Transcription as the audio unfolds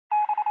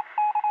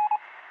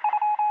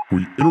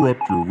We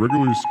interrupt your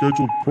regularly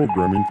scheduled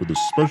programming for this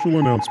special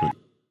announcement.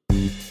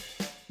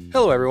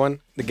 Hello everyone,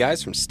 the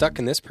guys from Stuck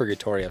in This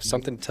Purgatory have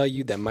something to tell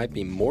you that might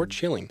be more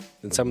chilling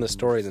than some of the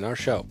stories in our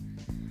show.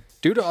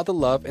 Due to all the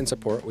love and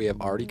support we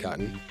have already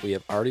gotten, we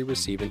have already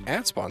received an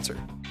ad sponsor.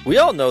 We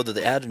all know that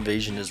the ad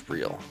invasion is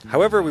real.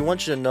 However, we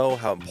want you to know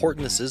how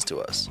important this is to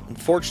us.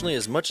 Unfortunately,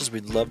 as much as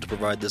we'd love to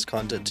provide this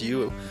content to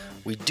you,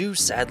 we do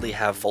sadly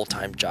have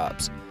full-time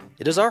jobs.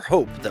 It is our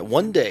hope that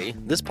one day,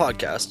 this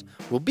podcast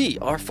will be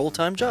our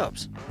full-time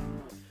jobs.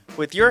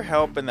 With your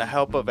help and the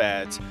help of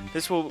ads,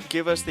 this will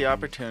give us the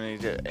opportunity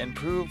to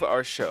improve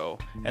our show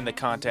and the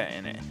content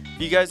in it.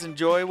 If you guys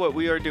enjoy what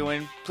we are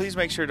doing, please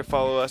make sure to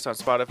follow us on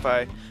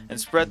Spotify and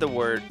spread the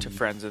word to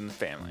friends and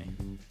family.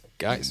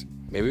 Guys,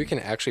 maybe we can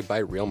actually buy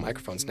real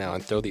microphones now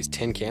and throw these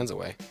tin cans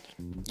away.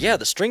 Yeah,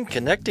 the string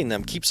connecting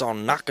them keeps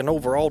on knocking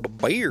over all the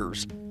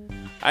bears.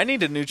 I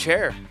need a new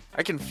chair.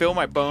 I can feel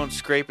my bones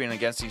scraping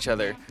against each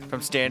other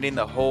from standing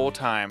the whole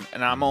time,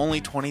 and I'm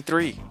only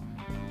 23.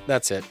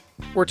 That's it.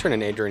 We're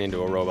turning Adrian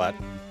into a robot.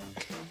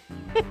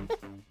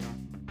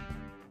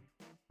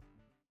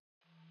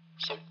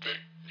 Sancte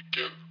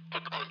Michel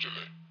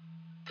Arcangele,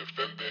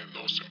 defende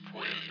nos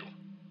impuelio,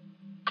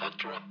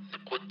 contra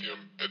nequitiam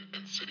et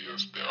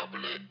insidias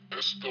diabole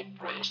esto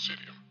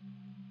proosidium,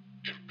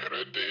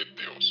 impere de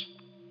Deus,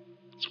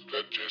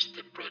 suppleges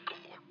de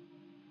precamor,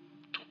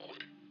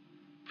 tuque,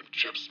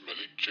 princeps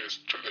malices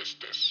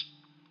celestes,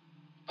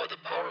 by the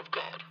power of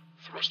God,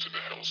 thrust into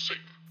hell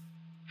Satan,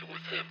 and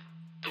with him,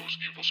 those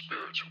evil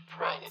spirits who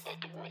prowl about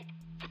the world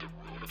for the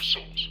ruin of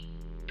souls.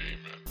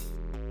 Amen.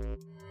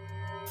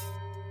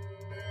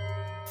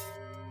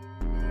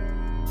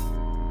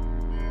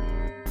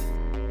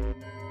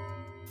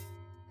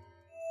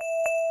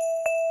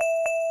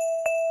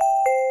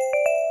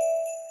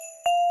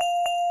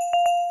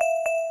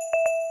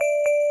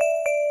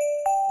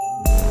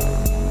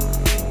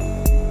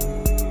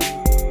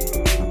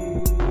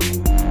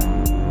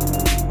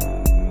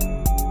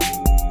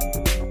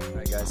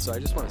 So I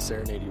just want to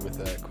serenade you with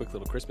a quick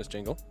little Christmas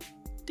jingle.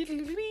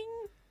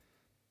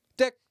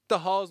 Deck the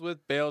halls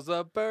with bales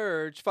of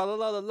birch. Fa la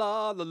la la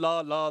la la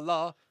la la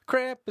la.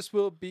 Krampus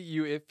will beat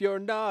you if you're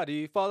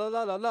naughty. Fa la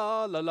la la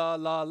la la la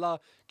la la.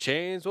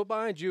 Chains will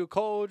bind you,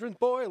 cauldrons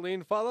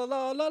boiling. Fa la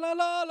la la la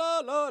la la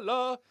la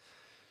la.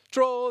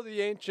 Troll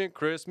the ancient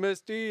Christmas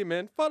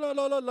demon. Fa la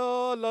la la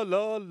la la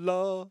la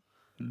la.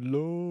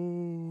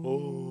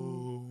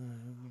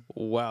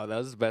 Wow, that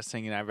was the best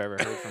singing I've ever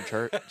heard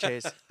from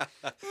Chase.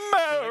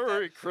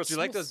 Merry Christmas. Do you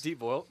like those deep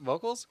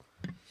vocals?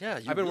 Yeah,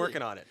 I've been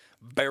working on it.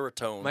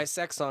 Baritone. My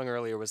sex song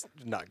earlier was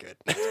not good.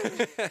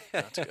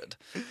 Not good.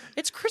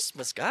 It's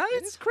Christmas, guys.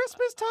 It's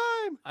Christmas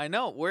time. I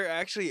know, we're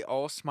actually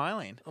all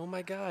smiling. Oh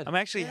my God. I'm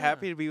actually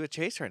happy to be with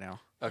Chase right now.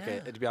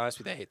 Okay, to be honest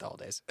with you, I hate the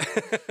holidays.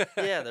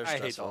 Yeah, they're I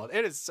hate the stressful.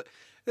 holidays.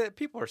 It is.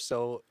 People are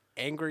so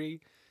angry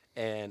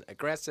and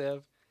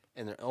aggressive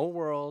in their own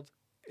world.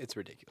 It's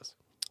ridiculous.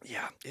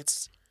 Yeah,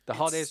 The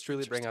holidays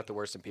truly bring out the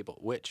worst in people,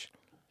 which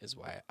is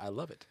why I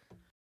love it.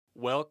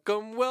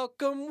 Welcome,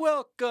 welcome,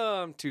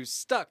 welcome to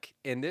Stuck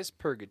in This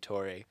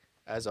Purgatory.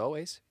 As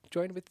always,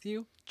 joined with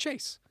you,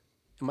 Chase,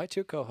 and my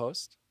two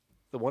co-hosts,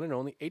 the one and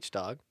only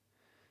H-Dog.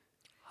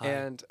 Hi.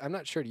 And I'm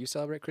not sure, do you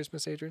celebrate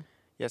Christmas, Adrian?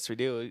 Yes, we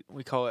do.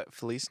 We call it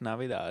Feliz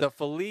Navidad. The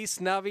Feliz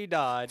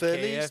Navidad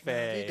Feliz KFA.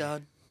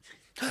 Navidad.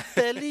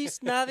 Feliz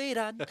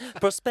Navidad.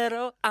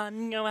 Prospero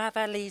año a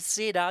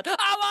felicidad.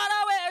 I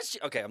wanna wish.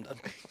 Okay, I'm done.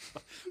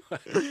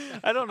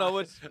 I don't know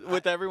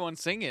what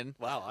everyone's singing.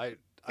 Wow,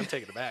 I'm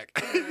taking it back.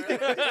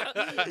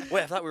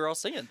 Wait, I thought we were all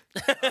singing.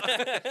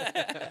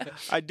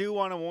 I do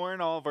want to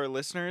warn all of our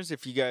listeners,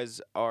 if you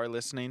guys are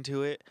listening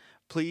to it,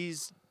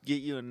 please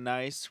get you a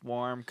nice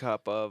warm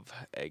cup of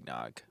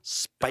eggnog.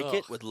 Spike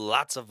it with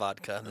lots of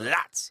vodka.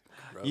 Lots.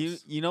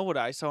 You know what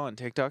I saw on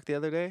TikTok the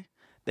other day?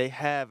 They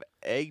have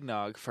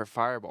eggnog for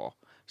Fireball.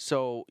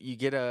 So you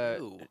get a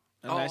Ooh.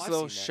 nice I've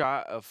little seen that.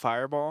 shot of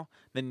Fireball,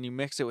 then you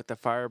mix it with the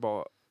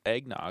Fireball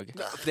eggnog.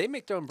 They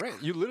make their own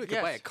brand. You literally can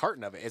Yes. buy a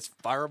carton of it. It's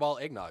Fireball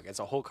eggnog. It's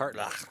a whole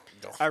carton.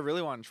 I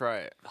really want to try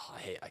it. Oh,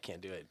 I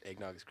can't do it.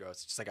 Eggnog is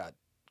gross. It's just like a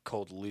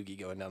cold loogie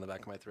going down the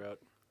back of my throat.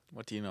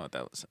 What do you know what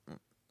that was?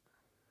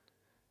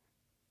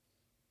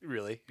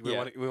 Really?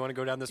 Yeah. We want to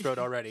go down this road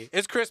already.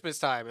 It's Christmas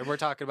time, and we're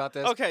talking about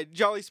this. Okay,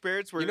 Jolly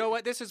Spirits. You know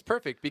what? This is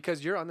perfect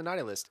because you're on the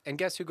naughty list. And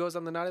guess who goes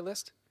on the naughty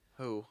list?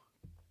 Who?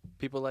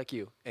 People like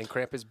you. And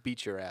Krampus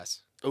beats your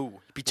ass. Ooh,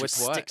 beat you with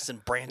With what? sticks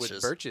and branches.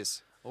 With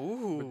birches.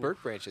 Ooh. With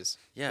birch branches.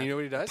 Yeah, And you know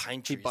what he does? pine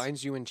He trees.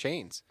 binds you in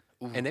chains.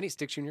 And then he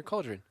sticks you in your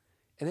cauldron.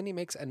 And then he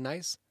makes a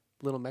nice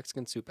little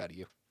Mexican soup out of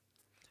you.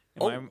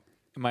 Am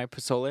I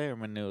pozole or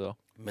menudo?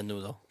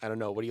 Menudo. I don't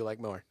know. What do you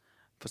like more?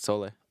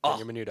 Pozole. Than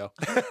your menudo.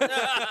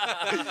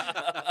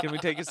 Can we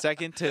take a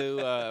second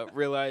to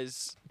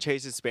realize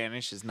Chase's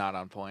Spanish is not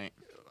on point?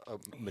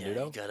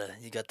 Menudo? Yeah,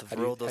 you got to How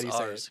do you- roll how those do you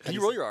say R's. it? Can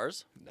you roll your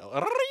R's? No.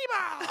 Arriba!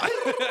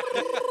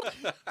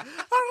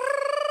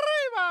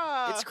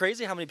 Arriba! It's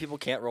crazy how many people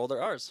can't roll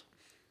their R's.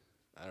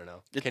 I don't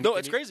know. It's Can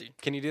crazy.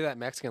 Can you do that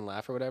Mexican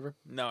laugh or whatever?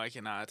 No, I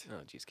cannot.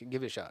 Oh, jeez.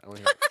 Give it a shot. I want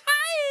to hear it.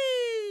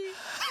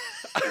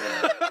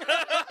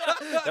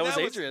 That was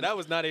Adrian. That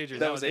was not Adrian.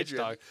 That That was was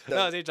Adrian. H-Dog.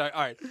 That was H-Dog.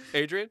 All right,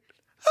 Adrian.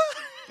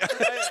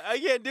 I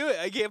can't do it.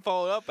 I can't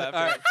follow up after.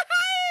 All right.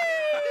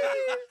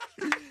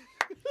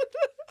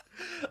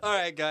 All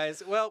right,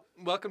 guys. Well,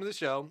 welcome to the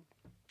show.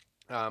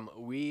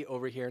 We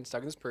over here in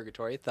Stuck in This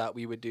Purgatory thought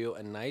we would do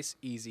a nice,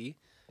 easy,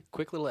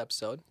 quick little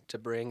episode to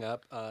bring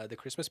up the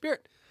Christmas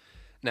spirit.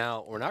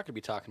 Now, we're not going to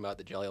be talking about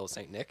the jelly old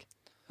Saint Nick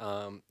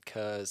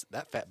because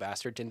that fat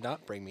bastard did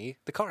not bring me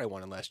the car I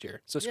wanted last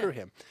year. So screw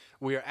him.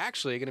 We are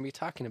actually going to be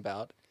talking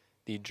about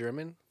the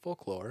German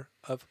folklore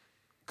of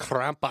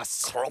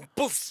Krampus.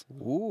 Krampus.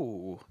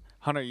 Ooh.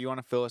 Hunter, you want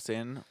to fill us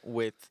in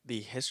with the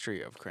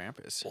history of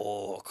Krampus?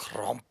 Oh,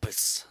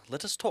 Krampus.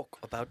 Let us talk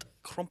about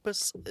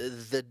Krampus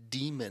the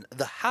demon.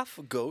 The half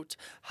goat,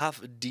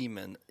 half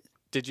demon.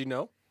 Did you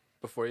know,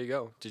 before you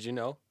go, did you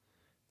know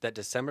that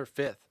December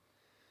 5th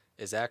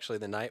is actually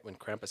the night when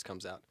Krampus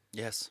comes out?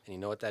 Yes. And you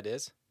know what that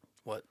is?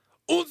 What?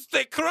 Uns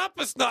the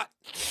Krampusnacht!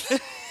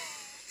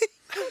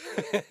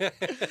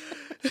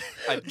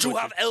 You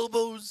have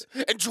elbows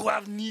and you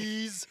have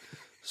knees,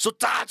 so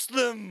touch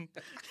them.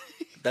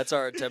 That's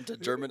our attempt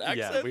at German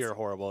accents. Yeah, we are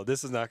horrible.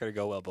 This is not going to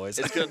go well, boys.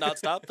 It's going to not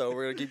stop, though.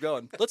 We're going to keep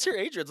going. Let's hear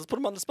Adrian. Let's put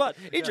him on the spot.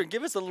 Adrian,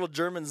 give us a little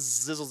German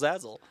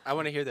zizzle-zazzle. I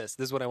want to hear this.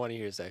 This is what I want to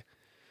hear you say.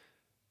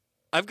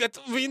 I've got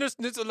Wiener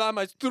Schnitzel on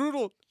my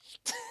strudel.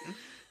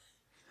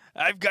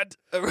 I've got...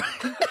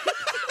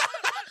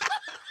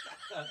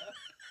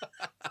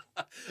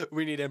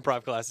 We need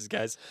improv classes,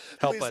 guys.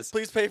 Help us.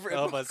 Please pay for it.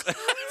 Help us.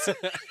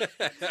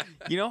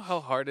 You know how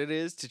hard it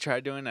is to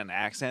try doing an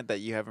accent that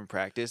you haven't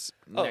practiced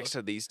next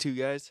to these two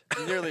guys?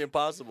 Nearly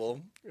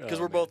impossible. Because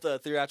Oh, we're man.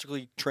 both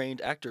theatrically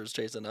trained actors,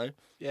 Chase and I.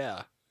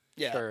 Yeah.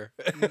 Yeah. Sure.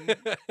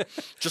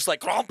 Just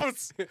like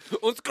Krampus.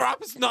 Uns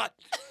Krampusnacht.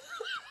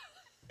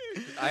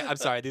 I'm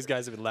sorry. These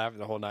guys have been laughing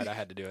the whole night. I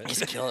had to do it.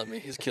 He's killing me.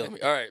 He's killing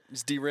me. All right.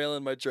 He's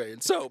derailing my train.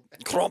 So,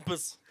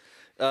 Krampus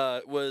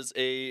was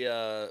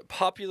a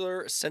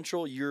popular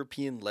Central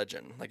European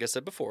legend. Like I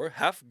said before,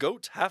 half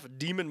goat, half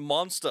demon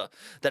monster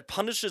that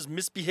punishes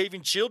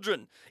misbehaving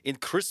children in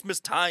Christmas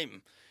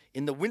time,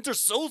 in the winter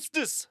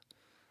solstice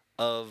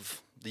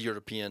of the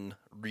European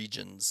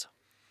regions.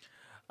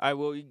 I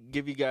will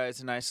give you guys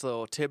a nice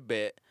little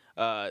tidbit.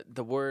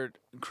 The word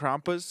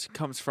Krampus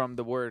comes from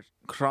the word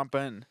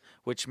Krampen,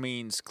 which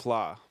means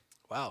claw.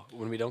 Wow.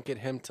 When we don't get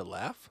him to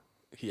laugh,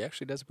 he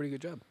actually does a pretty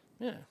good job.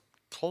 Yeah.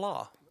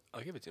 Claw.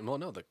 I'll give it to him. Well,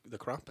 no, the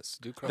Krampus.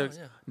 Do The, Krampus.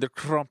 the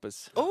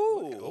Krampus.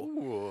 Oh.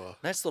 Ooh.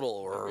 Nice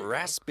little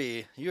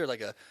raspy. You're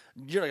like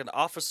an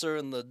officer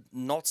in the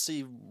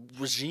Nazi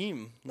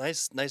regime.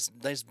 Nice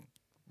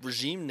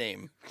regime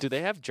name. Do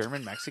they have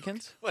German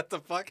Mexicans? What the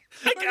fuck?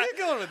 Where are you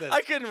going with this?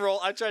 I couldn't roll.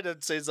 I tried to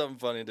say something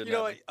funny. Didn't You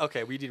know happen. what?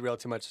 Okay, we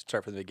derailed too much.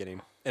 Start from the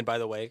beginning. And by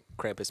the way,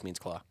 Krampus means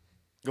claw.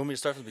 You want me to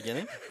start from the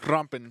beginning?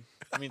 Krampen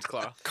means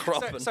claw.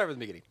 Krampen. Start from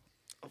the beginning.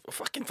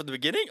 Fucking from the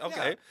beginning?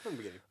 Okay. Yeah, from the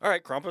beginning. All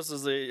right. Krampus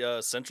is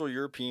a Central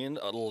European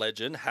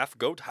legend, half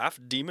goat, half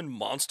demon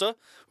monster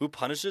who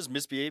punishes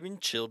misbehaving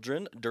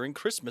children during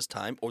Christmas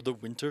time or the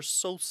winter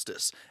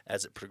solstice.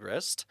 As it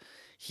progressed,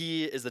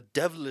 he is a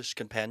devilish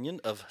companion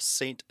of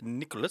Saint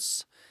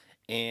Nicholas,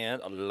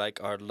 and like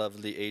our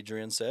lovely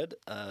Adrian said,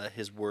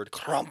 his word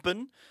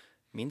Krampen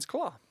means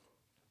claw.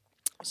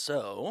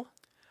 So,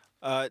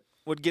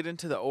 Would get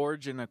into the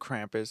origin of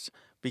Krampus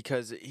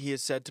because he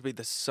is said to be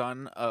the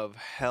son of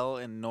Hel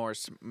in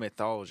Norse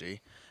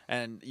mythology.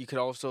 And you could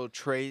also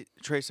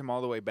trace him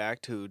all the way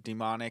back to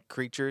demonic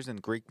creatures in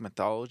Greek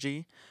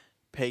mythology,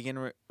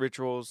 pagan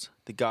rituals,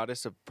 the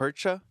goddess of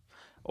Percha,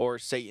 or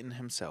Satan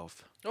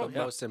himself. But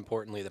most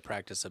importantly, the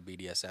practice of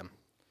BDSM.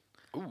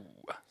 ooh,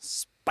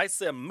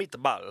 spicy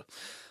meatball.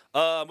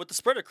 With the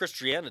spread of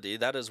Christianity,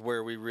 that is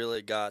where we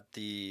really got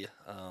the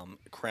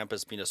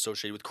Krampus being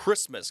associated with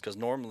Christmas, because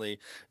normally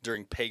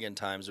during pagan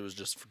times it was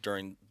just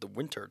during the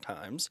winter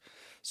times.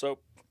 So,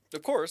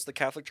 of course, the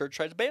Catholic Church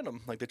tried to ban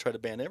them, like they tried to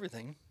ban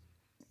everything,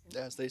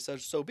 as they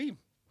said so be.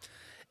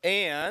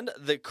 And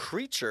the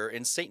creature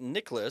in St.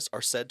 Nicholas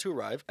are said to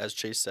arrive, as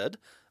Chase said,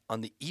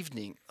 on the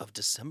evening of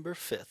December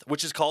 5th,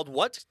 which is called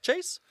what,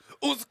 Chase?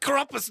 Uns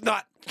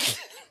Krampusnacht.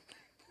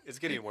 It's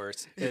getting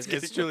worse. It's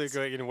getting truly worse.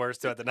 getting worse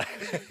throughout the night.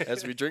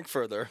 As we drink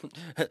further.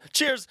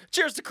 Cheers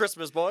to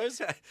Christmas,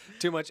 boys.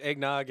 Too much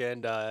eggnog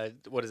and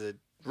what is it?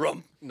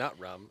 Rum. Not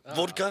rum.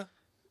 Vodka.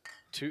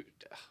 I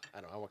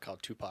don't know. I want to call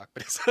it Tupac,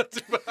 but it's not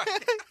Tupac.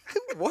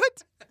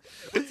 What?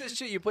 What's this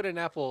shit you put in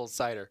apple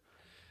cider?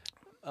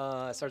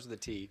 It starts with a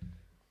T.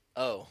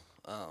 Oh,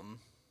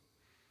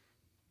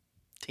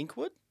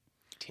 Tinkwood?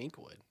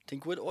 Tinkwood.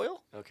 Tinkwood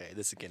oil? Okay,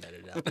 this is getting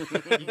edited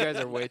out. You guys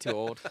are way too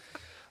old.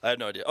 I have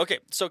no idea. Okay,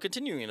 so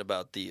continuing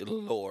about the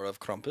lore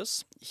of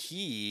Krampus,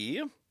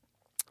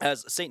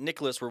 as St.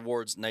 Nicholas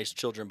rewards nice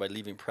children by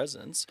leaving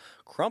presents,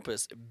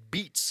 Krampus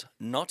beats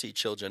naughty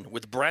children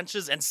with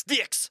branches and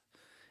sticks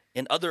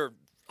and other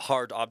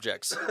hard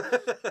objects.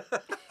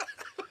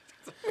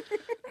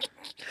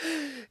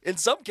 In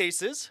some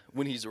cases,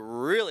 when he's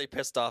really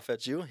pissed off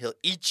at you, he'll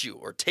eat you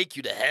or take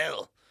you to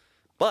hell.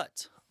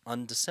 But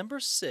on December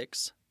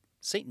 6th,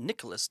 St.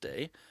 Nicholas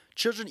Day,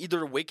 children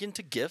either awaken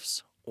to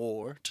gifts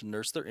or to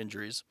nurse their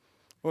injuries,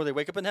 or they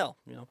wake up in hell.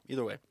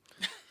 Either way.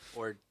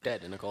 Or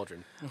dead in a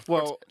cauldron.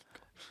 Well,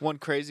 one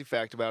crazy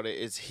fact about it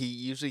is he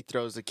usually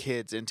throws the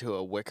kids into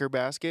a wicker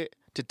basket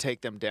to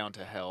take them down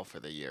to hell for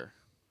the year.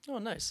 Oh,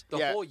 nice. The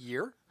Yeah. whole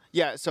year?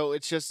 Yeah, so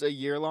it's just a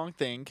year-long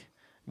thing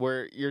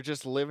where you're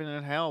just living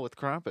in hell with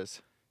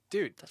Krampus.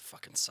 Dude, That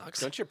fucking sucks.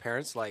 don't your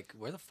parents like,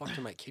 where the fuck did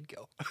my kid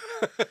go?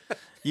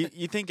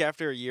 You think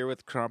after a year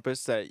with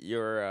Krampus that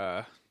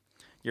your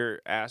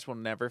ass will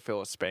never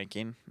feel a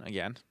spanking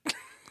again?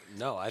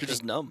 No, I You're think,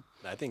 just numb.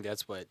 I think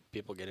that's what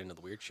people get into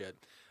the weird shit.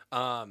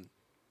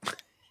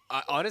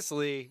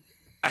 Honestly,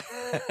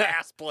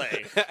 Ass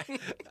play.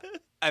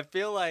 I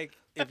feel like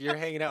if you're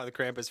hanging out with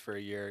Krampus for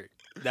a year,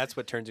 that's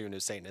what turns you into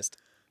a Satanist.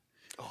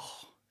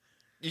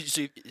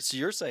 So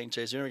you're saying,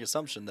 Chase, you're making an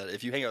assumption that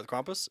if you hang out with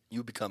Krampus,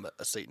 you become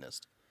a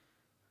Satanist.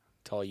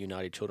 To all you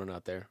naughty children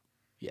out there,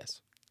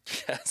 yes.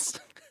 Yes.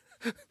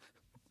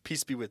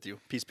 Peace be with you.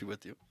 Peace be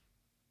with you.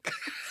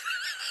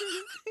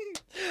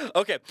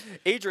 Okay,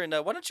 Adrian,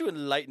 why don't you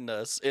enlighten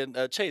us? And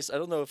Chase, I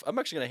don't know if I'm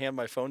actually going to hand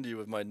my phone to you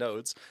with my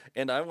notes,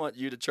 and I want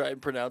you to try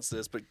and pronounce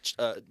this. But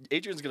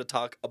Adrian's going to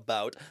talk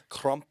about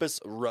Krampus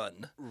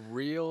Run.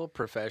 Real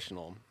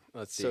professional.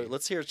 Let's see. So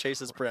let's hear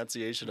Chase's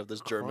pronunciation of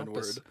this German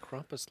word.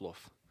 Krampusluff.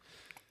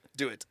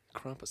 Do it.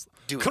 Krampus.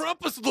 Do it.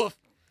 Krampusluff.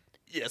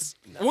 Yes.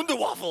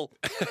 Wunderwaffel.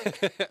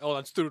 Hold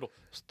on, Strudel.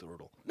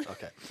 Strudel.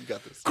 Okay. You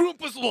got this.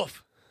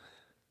 Krampusluff.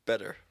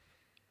 Better.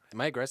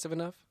 Am I aggressive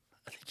enough?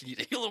 I think you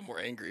need to be a little more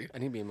angry. I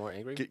need to be more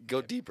angry.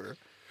 Go deeper.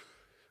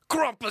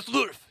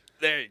 Krampusluff.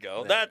 There you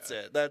go. That's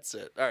it. That's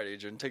it. All right,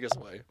 Adrian, take us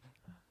away.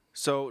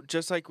 So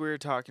just like we were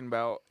talking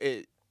about,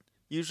 it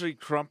usually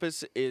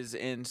Krampus is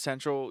in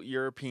Central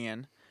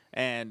European,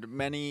 and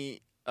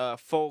many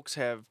folks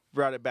have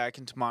brought it back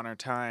into modern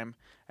time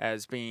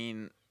as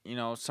being,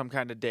 some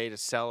kind of day to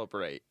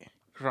celebrate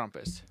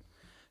Krampus.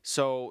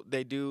 So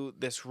they do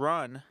this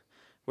run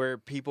where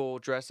people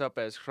dress up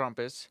as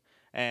Krampus,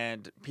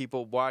 and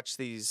people watch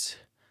these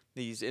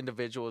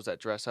individuals that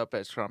dress up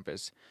as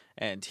Krampus,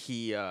 and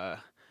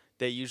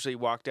they usually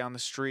walk down the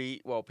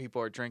street while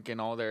people are drinking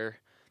all their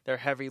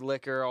heavy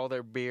liquor, all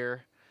their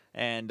beer,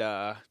 and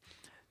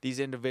these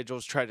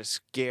individuals try to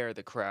scare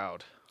the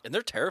crowd. And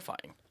they're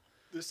terrifying.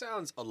 This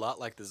sounds a lot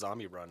like the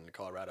zombie run in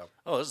Colorado.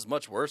 Oh, this is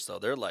much worse, though.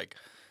 They're like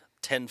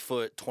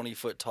 10-foot,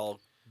 20-foot tall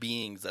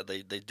beings that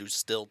they do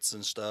stilts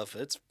and stuff.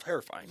 It's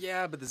terrifying.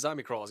 Yeah, but the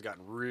zombie crawl has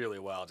gotten really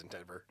wild in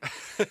Denver.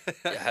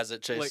 Yeah, has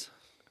it, Chase? Like,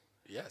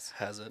 yes.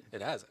 Has it?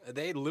 It has.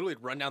 They literally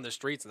run down the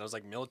streets, and there was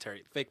like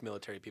fake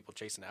military people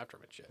chasing after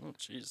them and shit. Oh,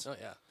 jeez. Oh,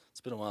 yeah.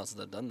 It's been a while since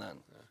I've done that.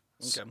 Yeah.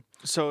 Okay.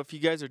 So if you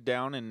guys are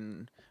down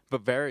in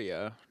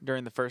Bavaria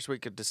during the first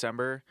week of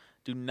December,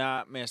 do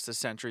not miss the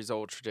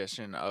centuries-old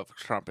tradition of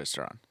Krampus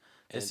run.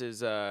 This is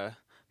the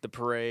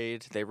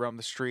parade. They roam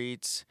the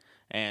streets,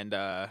 and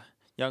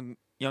young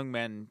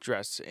men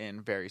dress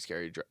in very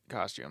scary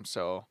costumes.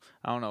 So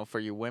I don't know for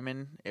you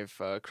women if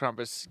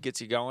Krampus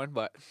gets you going,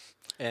 but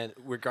And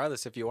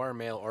regardless if you are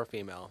male or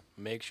female,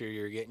 make sure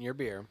you're getting your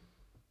beer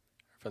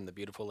from the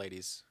beautiful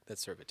ladies that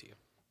serve it to you.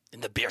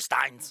 In the beer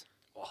steins.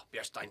 Oh,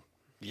 Bierstein.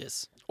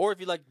 Yes. Or if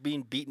you like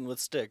being beaten with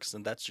sticks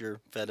and that's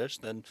your fetish,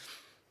 then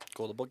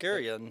go to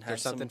Bulgaria and have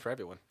There's something for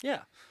everyone.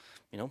 Yeah.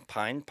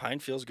 Pine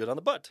feels good on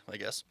the butt, I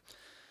guess.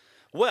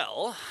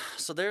 Well,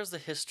 so there's the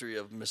history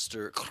of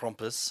Mr.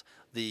 Krampus,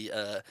 the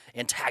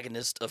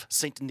antagonist of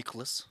St.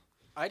 Nicholas.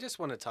 I just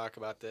want to talk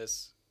about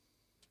this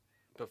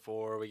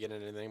before we get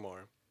into anything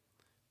more.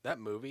 That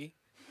movie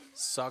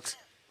sucks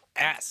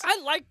ass. I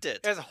liked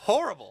it. It's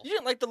horrible. You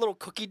didn't like the little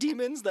cookie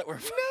demons that were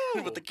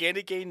No. with the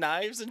candy cane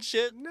knives and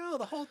shit? No,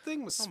 the whole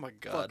thing was Oh my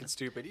God. fucking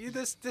stupid.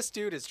 This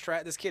dude is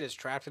this kid is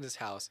trapped in his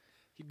house.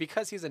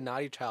 Because he's a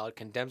naughty child,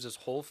 condemns his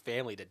whole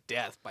family to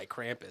death by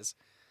Krampus.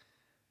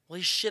 Well,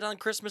 he shit on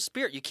Christmas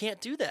spirit. You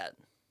can't do that.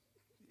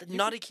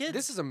 Naughty kids.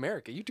 This is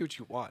America. You do what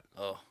you want.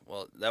 Oh,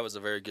 well, that was a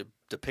very good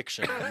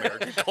depiction of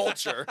American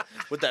culture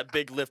with that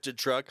big lifted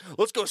truck.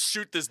 Let's go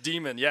shoot this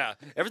demon. Yeah.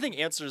 Everything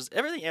answers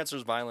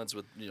violence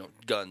with,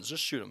 guns.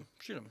 Just shoot him.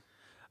 Shoot him.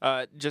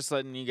 just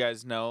letting you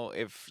guys know,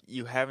 if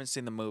you haven't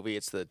seen the movie,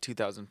 it's the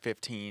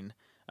 2015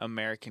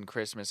 American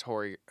Christmas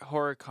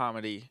horror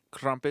comedy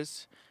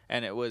Krampus,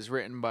 and it was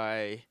written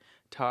by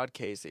Todd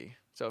Casey.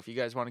 So if you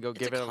guys want to go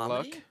give it a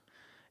comedy? look,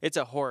 it's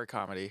a horror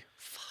comedy.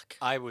 Fuck.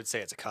 I would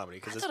say it's a comedy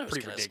because it's thought it was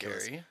pretty kinda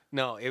ridiculous. scary.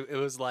 No, it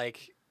was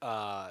like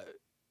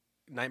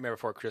Nightmare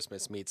Before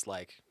Christmas meets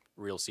like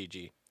real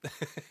CG.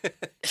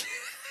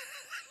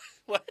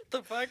 What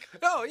the fuck?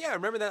 Oh yeah,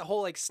 remember that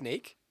whole like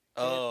snake?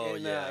 Oh,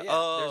 And, yeah. There's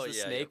the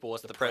yeah, snake. yeah. Well,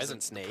 it's the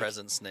present snake. The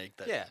present snake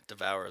that Yeah.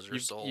 devours your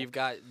soul. You've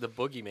got the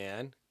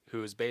boogeyman,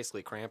 who is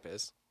basically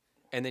Krampus,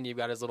 and then you've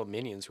got his little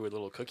minions, who are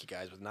little cookie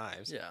guys with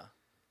knives. Yeah.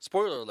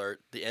 Spoiler alert,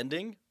 the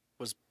ending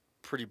was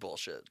pretty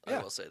bullshit. I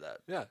Yeah. will say that.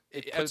 Yeah.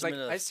 It I was puts him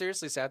like, in a- I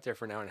seriously sat there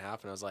for an hour and a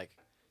half, and I was like,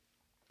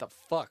 The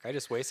fuck? I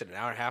just wasted an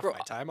hour and a half Bro, of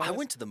my time on I this?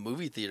 went to the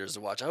movie theaters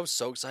to watch. I was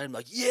so excited. I'm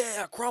like,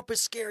 yeah, Krampus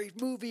scary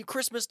movie,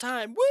 Christmas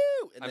time,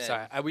 woo! And I'm then-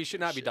 sorry. We should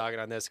not be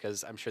dogging on this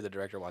because I'm sure the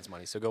director wants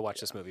money. So go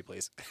watch this movie,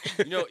 please.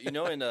 You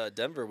know, in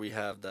Denver we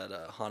have that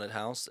haunted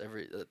house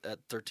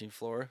at 13th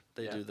floor.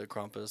 They Yeah. do the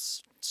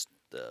Krampus,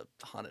 the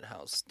haunted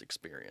house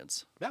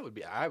experience. I would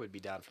be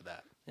down for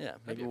that. Yeah,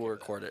 maybe be we'll okay with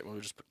record it and we'll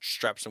just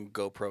strap some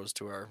GoPros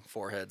to our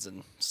foreheads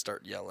and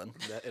start yelling.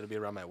 It'll be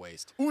around my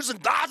waist. Who's a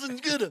dozen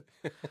good?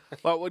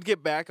 Well, we'll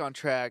get back on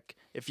track.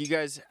 If you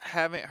guys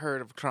haven't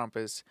heard of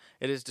Krampus,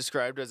 it is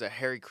described as a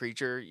hairy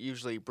creature,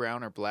 usually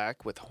brown or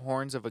black, with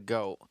horns of a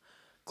goat,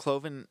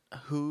 cloven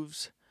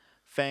hooves,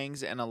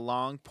 fangs, and a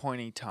long,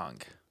 pointy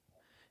tongue.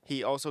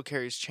 He also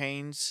carries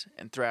chains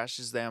and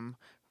thrashes them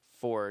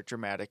for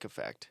dramatic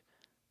effect.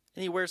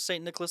 And he wears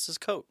St. Nicholas's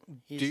coat.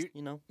 He's,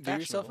 Do know, Do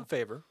yourself a fashionable.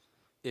 favor.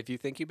 If you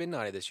think you've been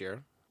naughty this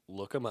year,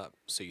 look him up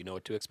so you know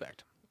what to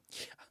expect.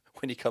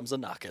 When he comes a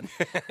knocking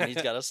and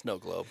he's got a snow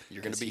globe,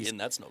 you're going to 'Cause be he's- in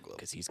that snow globe.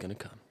 Because he's going to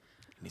come.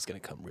 And he's going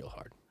to come real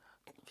hard.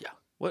 Yeah.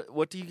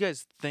 What do you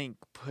guys think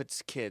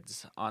puts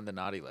kids on the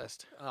naughty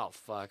list? Oh,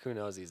 fuck. Who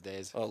knows these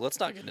days? Oh,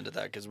 let's not get into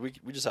that because we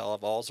just all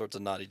have all sorts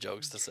of naughty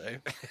jokes to say.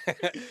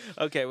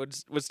 Okay,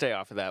 we'll stay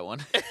off of that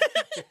one.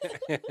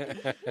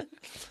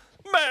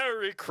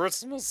 Merry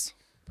Christmas.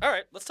 All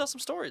right, let's tell some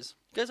stories.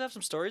 You guys have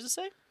some stories to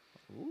say?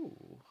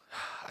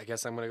 I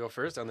guess I'm going to go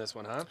first on this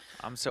one, huh?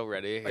 I'm so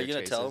ready. Are you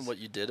going to tell them what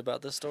you did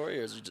about this story,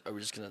 or are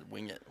we just going to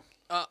wing it?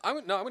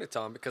 I'm going to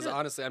tell him because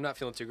honestly, I'm not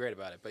feeling too great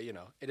about it. But,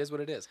 it is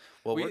what it is.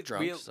 Well, we're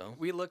drunk, so.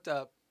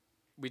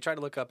 We tried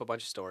to look up a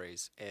bunch of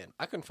stories, and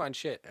I couldn't find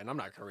shit. And I'm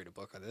not going to read a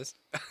book on this.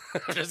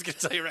 I'm just going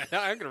to tell you right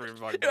now, I'm going to read a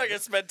fucking book. You're not going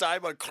to spend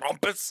time on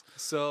Krampus?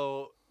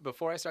 So,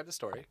 before I start the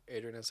story,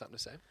 Adrian has something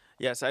to say.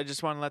 Yes, I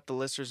just want to let the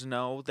listeners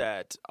know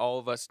that all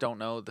of us don't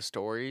know the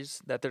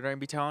stories that they're going to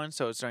be telling,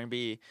 so it's going to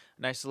be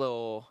a nice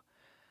little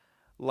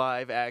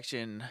live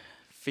action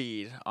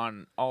feed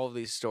on all of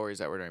these stories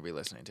that we're going to be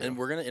listening to. And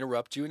we're going to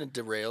interrupt you and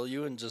derail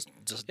you and just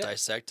Yeah.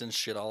 dissect and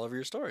shit all over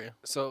your story.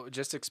 So,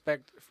 just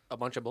expect a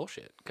bunch of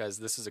bullshit because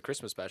this is a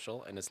Christmas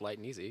special, and it's light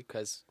and easy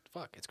because,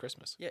 fuck, it's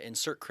Christmas. Yeah,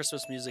 insert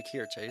Christmas music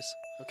here, Chase.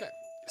 Okay.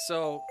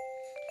 So,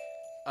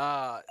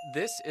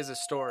 this is a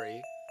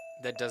story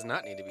that does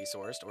not need to be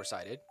sourced or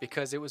cited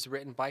because it was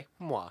written by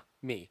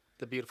me,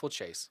 the beautiful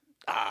Chase.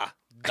 Ah,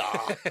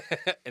 da.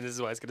 And this is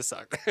why it's going to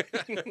suck.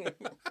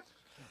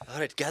 All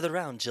right, gather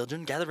round,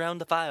 children. Gather round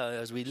the fire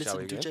as we Shall listen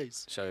we to begin?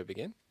 Chase. Shall we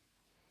begin?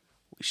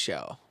 We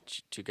shall.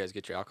 Do you guys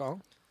get your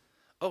alcohol?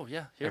 Oh,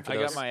 yeah. Here. For I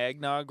those- got my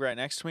eggnog right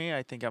next to me.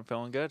 I think I'm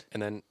feeling good.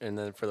 And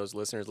then for those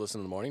listeners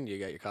listening in the morning, do you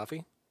got your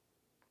coffee?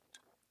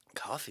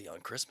 Coffee on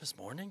Christmas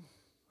morning?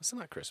 It's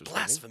not Christmas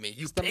morning. Blasphemy,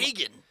 you It's the mo-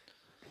 pagan.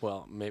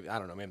 Well, maybe, I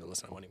don't know. Maybe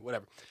listen on morning.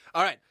 Whatever.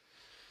 All right.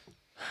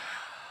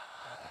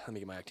 Let me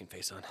get my acting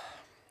face on.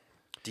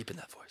 Deep in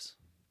that voice.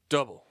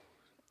 Double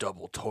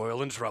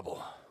toil and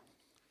trouble.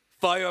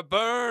 Fire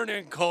burn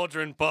and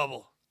cauldron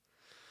bubble.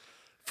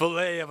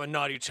 Fillet of a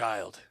naughty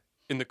child.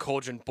 In the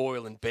cauldron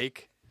boil and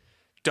bake.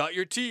 Dot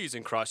your T's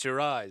and cross your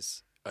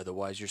I's.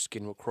 Otherwise your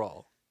skin will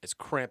crawl as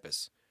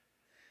Krampus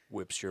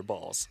whips your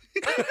balls.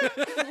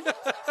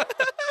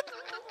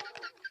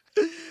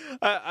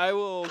 I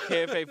will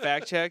KFA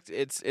fact checked.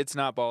 It's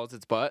not balls,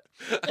 it's butt.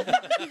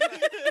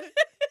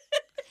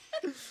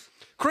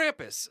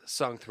 Krampus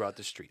sung throughout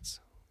the streets,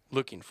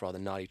 looking for all the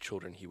naughty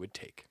children he would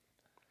take.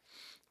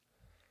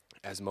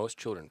 As most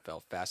children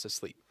fell fast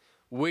asleep,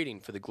 waiting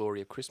for the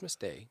glory of Christmas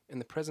Day and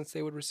the presents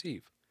they would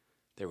receive,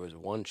 there was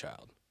one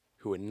child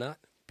who would not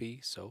be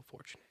so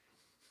fortunate.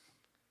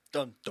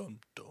 Dun, dun,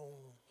 dun.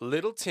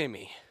 Little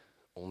Timmy,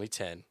 only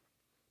 10,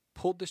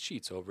 pulled the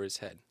sheets over his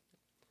head.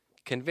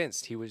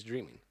 Convinced he was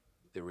dreaming,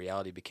 the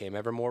reality became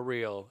ever more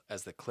real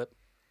as the clip,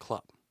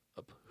 clop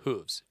of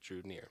hooves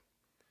drew near.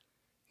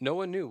 No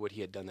one knew what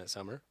he had done that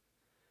summer.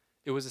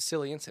 It was a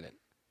silly incident.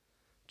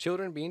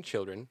 Children being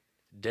children,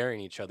 daring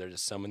each other to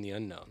summon the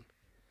unknown.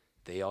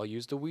 They all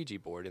used a Ouija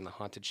board in the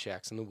haunted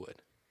shacks in the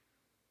wood.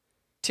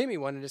 Timmy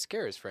wanted to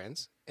scare his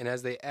friends, and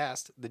as they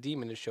asked the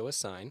demon to show a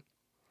sign,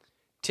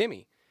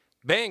 Timmy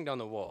banged on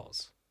the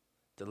walls.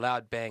 The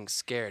loud bang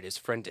scared his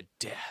friend to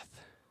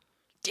death.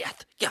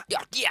 Death. Yeah,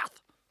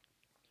 death.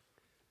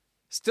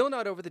 Still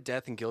not over the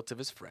death and guilt of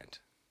his friend,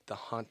 the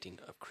haunting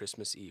of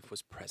Christmas Eve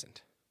was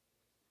present.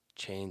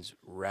 Chains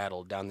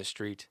rattled down the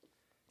street,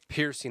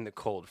 piercing the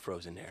cold,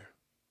 frozen air.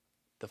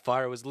 The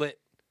fire was lit,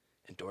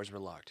 and doors were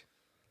locked.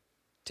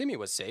 Timmy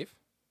was safe,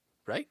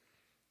 right?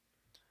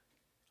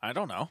 I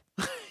don't know.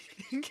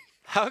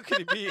 How could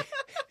he be?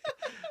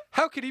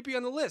 How could he be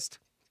on the list?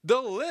 The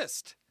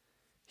list.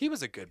 He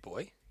was a good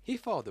boy. He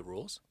followed the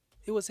rules.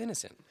 It was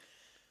innocent.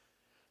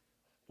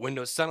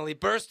 Windows suddenly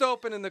burst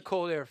open and the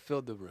cold air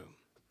filled the room.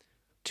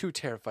 Too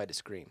terrified to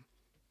scream,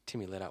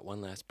 Timmy let out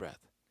one last breath.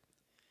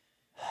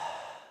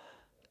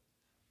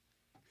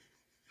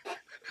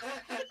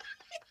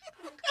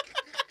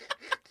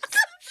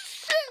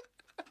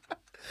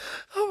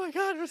 Oh my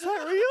God, was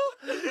that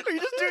real? Are you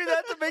just doing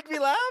that to make me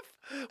laugh?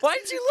 Why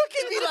did you look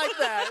at me like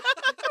that?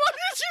 Why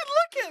did you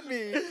look at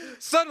me?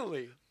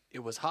 Suddenly, it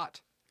was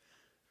hot.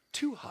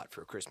 too hot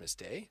for Christmas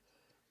Day.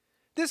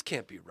 This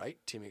can't be right,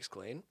 Tim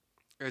exclaimed.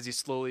 As he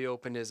slowly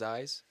opened his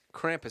eyes,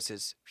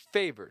 Krampus's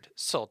favored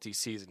salty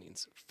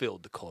seasonings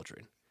filled the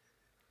cauldron.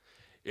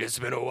 It's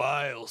been a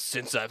while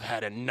since I've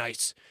had a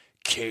nice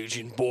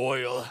Cajun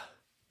boil.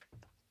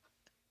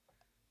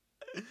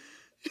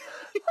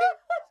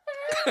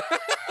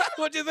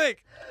 What'd you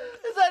think?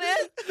 Is that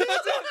it?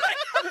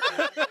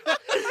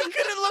 I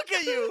couldn't look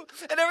at you.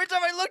 And every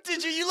time I looked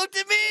at you, you looked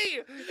at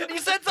me. And you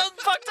said something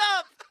fucked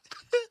up.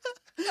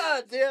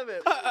 God damn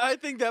it. I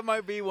think that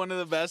might be one of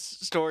the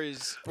best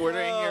stories we're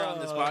doing here on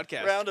this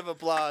podcast. Round of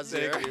applause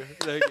here. Thank you.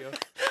 Thank you.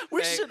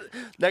 We should.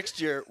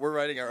 Next year, we're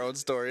writing our own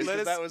stories. Let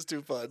 'Cause us- that was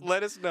too fun.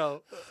 Let us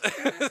know.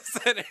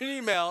 Send an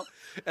email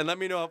and let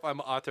me know if I'm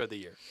author of the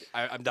year.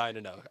 I'm dying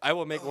to know. I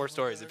will make more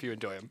stories if you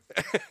enjoy them.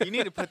 You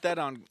need to put that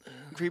on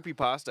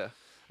Creepypasta.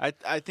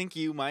 I think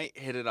you might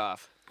hit it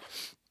off.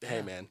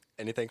 Hey, man.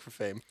 Anything for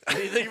fame.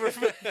 Anything for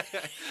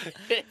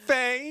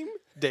Fame.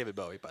 David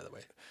Bowie, by the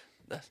way.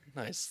 That's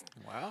nice.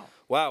 Wow.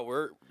 Wow,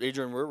 we're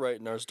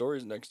writing our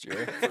stories next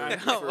year for, I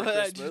know. for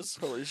Christmas.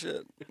 Holy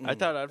shit. I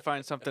thought I'd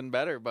find something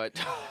better, but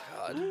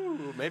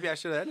Ooh, maybe I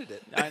should have ended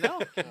it. I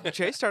know.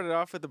 Chase started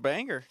off with a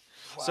banger.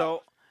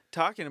 So,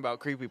 talking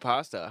about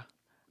Creepypasta,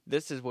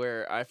 this is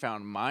where I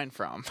found mine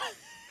from.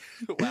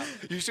 Wow.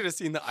 You should have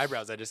seen the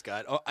eyebrows I just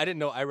got. Oh, I didn't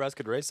know eyebrows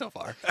could raise so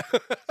far.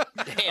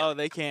 Oh,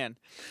 they can.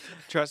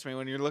 Trust me,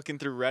 when you're looking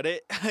through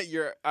Reddit,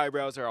 your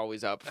eyebrows are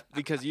always up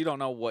because you don't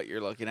know what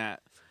you're looking at.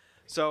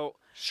 So,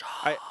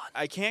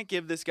 I can't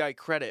give this guy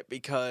credit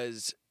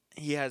because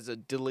he has a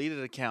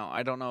deleted account.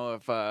 I don't know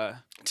if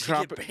Did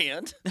he get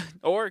banned?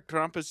 or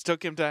Krampus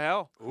took him to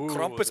hell. Ooh,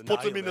 Krampus the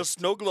put him in a nihilist.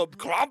 snow globe.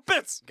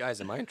 Krampus!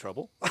 Guys, am I in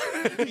trouble?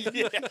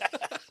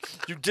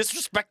 You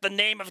disrespect the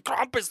name of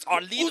Krampus,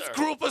 our leader.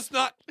 Krampus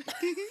not?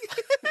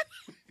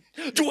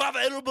 You have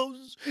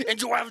elbows and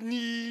you have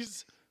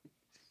knees.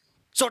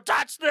 So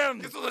touch them.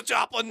 This is a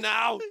Joplin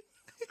now.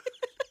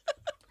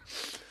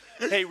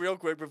 Hey, real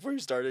quick before you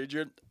start,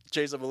 Adrian.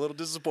 Chase, I'm a little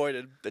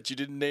disappointed that you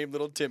didn't name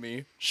little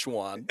Timmy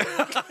Schwan.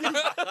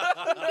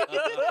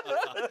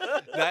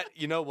 That,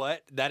 you know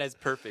what? That is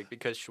perfect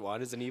because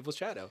Schwan is an evil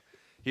shadow.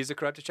 He's a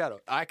corrupted shadow.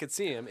 I could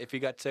see him if he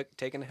got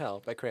taken to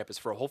hell by Krampus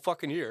for a whole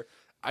fucking year.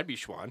 I'd be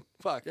Schwan.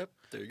 Fuck. Yep,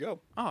 there you go.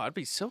 Oh, I'd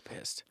be so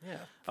pissed. Yeah.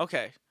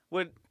 Okay,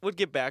 would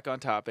get back on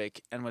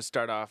topic and would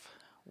start off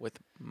with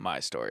my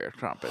story of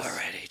Krampus. All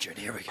right, Adrian,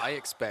 here we go. I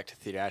expect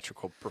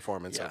theatrical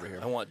performance over here.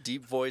 I want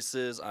deep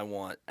voices. I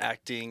want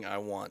acting. I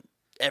want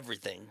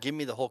everything. Give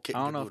me the whole kit I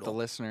and don't know if the caboodle.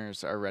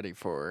 listeners are ready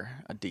for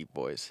a deep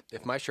voice.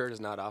 If my shirt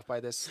is not off by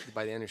the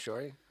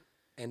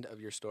end of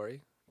your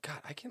story, God,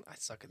 I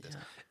suck at this.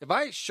 If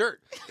my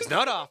shirt is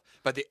not off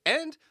by the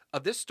end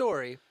of this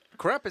story,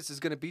 Krampus is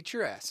gonna beat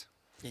your ass.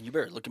 And you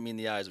better look at me in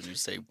the eyes when you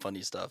say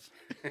funny stuff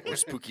or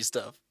spooky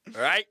stuff.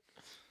 All right?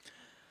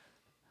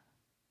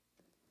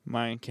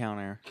 My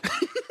encounter.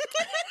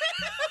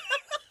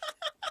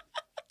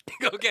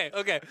 Okay.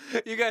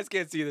 You guys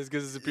can't see this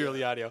because it's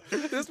purely audio.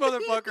 This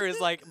motherfucker is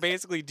like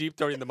basically deep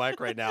throating the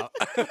mic right now,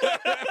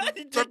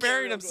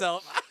 preparing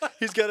himself.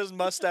 He's got his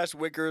mustache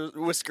whiskers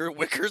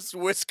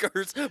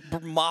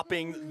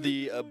mopping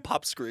the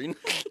pop screen.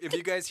 If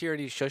you guys hear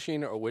any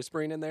shushing or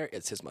whispering in there,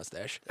 it's his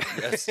mustache.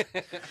 Yes.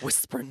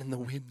 Whispering in the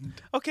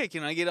wind. Okay,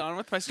 can I get on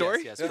with my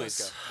story? Yes, please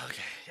go.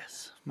 Okay,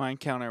 yes. My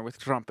encounter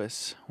with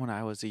Krampus when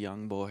I was a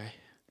young boy.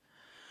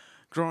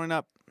 Growing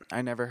up,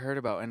 I never heard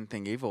about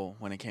anything evil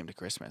when it came to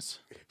Christmas.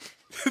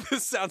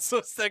 This sounds so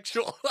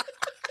sexual.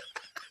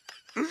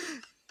 A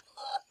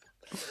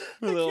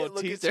little Can't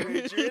look at teaser.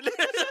 you, Adrian.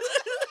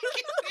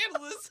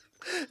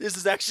 This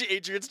is actually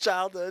Adrian's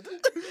childhood.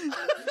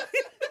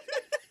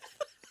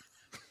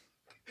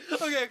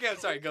 Okay, I'm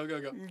sorry. Go.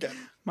 Okay.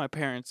 My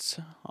parents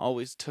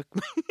always took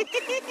me.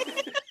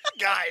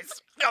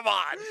 Guys, come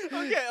on.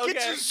 Okay.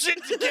 Get your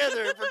shit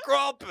together for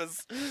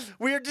Krampus.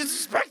 We are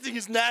disrespecting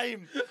his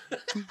name.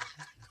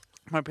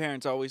 My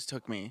parents always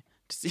took me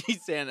to see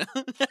Santa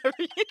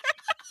every year.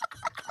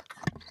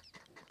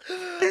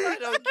 I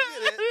don't get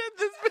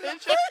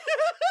it.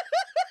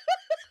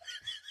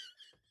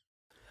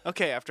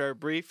 Okay, after a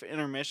brief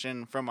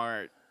intermission from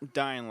our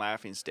dying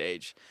laughing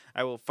stage,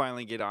 I will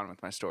finally get on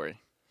with my story.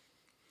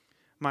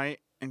 My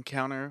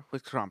encounter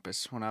with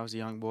Krampus when I was a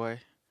young boy.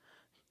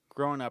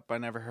 Growing up, I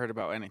never heard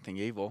about anything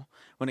evil.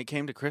 When it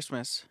came to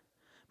Christmas,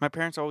 my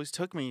parents always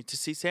took me to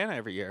see Santa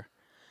every year,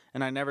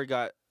 and I never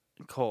got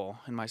coal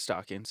in my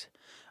stockings.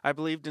 I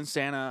believed in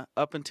Santa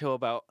up until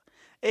about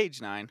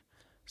age 9,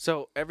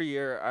 so every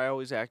year I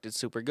always acted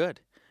super good.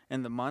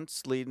 In the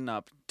months leading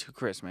up to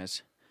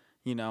Christmas,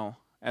 you know,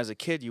 as a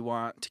kid you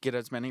want to get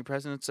as many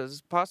presents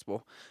as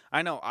possible.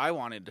 I know I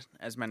wanted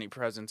as many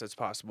presents as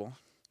possible.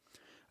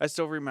 I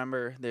still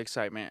remember the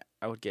excitement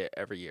I would get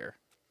every year.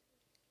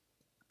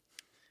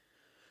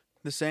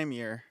 The same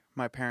year,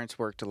 my parents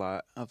worked a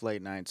lot of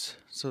late nights,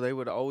 so they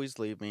would always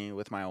leave me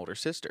with my older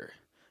sister,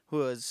 who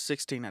was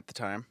 16 at the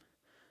time.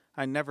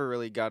 I never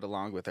really got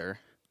along with her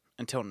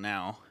until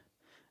now,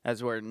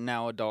 as we're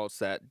now adults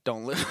that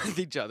don't live with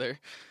each other.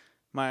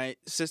 My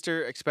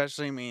sister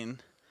especially mean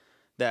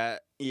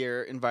that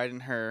year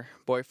inviting her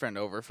boyfriend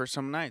over for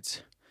some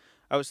nights.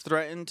 I was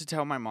threatened to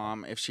tell my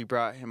mom if she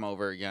brought him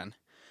over again,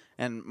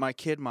 and my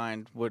kid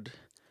mind would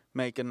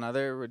make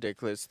another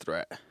ridiculous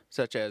threat,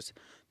 such as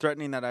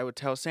threatening that I would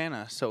tell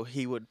Santa so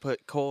he would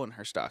put coal in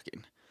her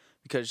stocking,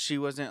 because she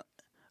wasn't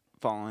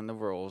following the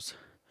rules.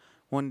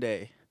 One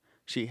day,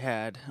 she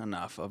had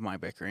enough of my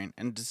bickering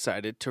and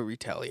decided to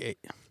retaliate.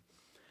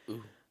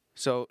 Ooh.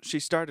 So she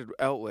started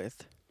out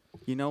with,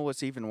 you know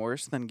what's even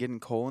worse than getting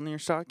coal in your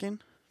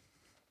stocking?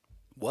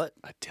 What?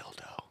 A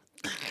dildo.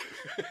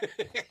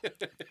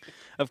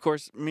 Of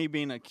course, me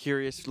being a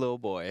curious little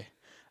boy,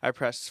 I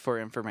pressed for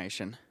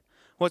information.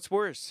 What's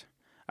worse?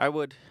 I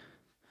would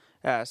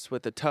ask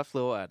with a tough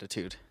little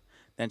attitude.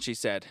 Then she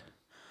said,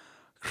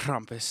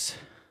 Krampus.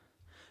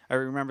 I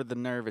remember the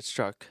nerve it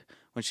struck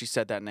when she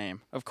said that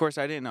name. Of course,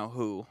 I didn't know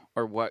who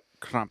or what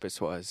Krampus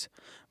was,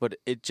 but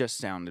it just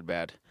sounded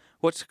bad.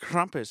 What's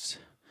Krampus?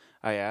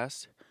 I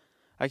asked.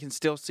 I can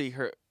still see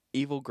her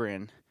evil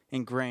grin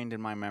ingrained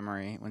in my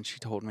memory when she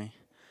told me,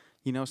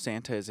 you know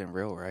Santa isn't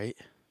real, right?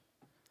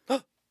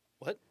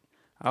 What?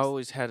 I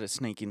always had a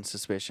sneaking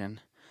suspicion,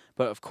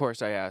 but of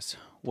course I asked,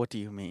 what do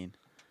you mean?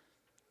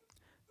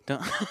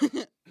 Don't,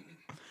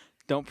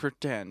 don't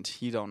pretend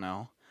you don't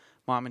know.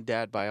 Mom and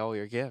Dad buy all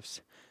your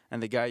gifts,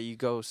 and the guy you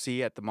go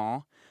see at the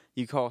mall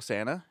you call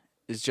Santa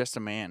is just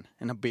a man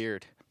in a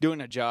beard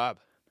doing a job.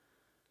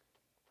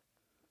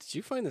 Did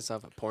you find this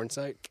off a porn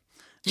site?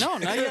 No,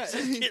 not yet.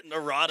 Getting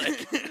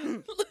erotic.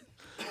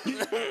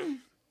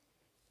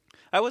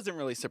 I wasn't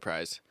really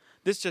surprised.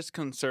 This just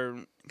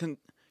confirmed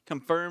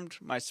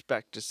my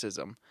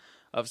skepticism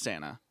of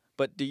Santa.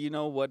 But do you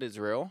know what is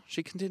real?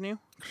 She continued.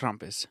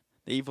 Krampus,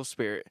 the evil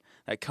spirit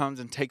that comes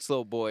and takes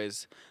little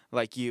boys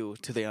like you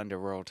to the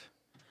underworld.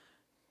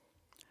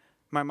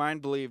 My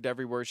mind believed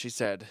every word she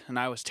said, and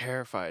I was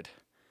terrified.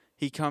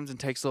 He comes and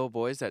takes little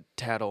boys that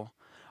tattle.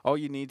 All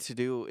you need to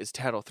do is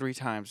tattle 3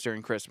 times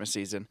during Christmas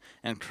season,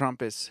 and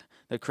Krampus,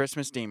 the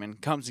Christmas demon,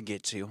 comes and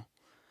gets you.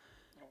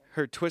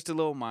 Her twisted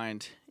little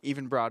mind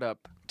even brought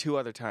up 2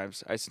 other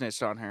times I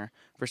snitched on her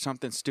for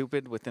something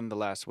stupid within the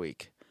last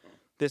week.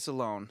 This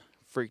alone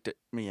freaked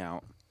me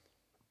out.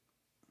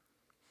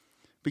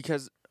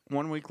 Because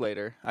 1 week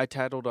later, I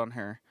tattled on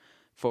her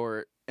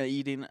for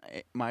eating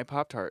my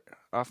Pop-Tart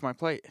off my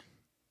plate.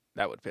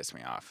 That would piss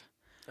me off.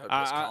 That would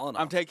piss Colin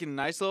I'm off. taking a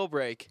nice little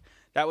break.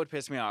 That would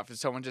piss me off if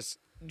someone just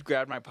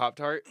grabbed my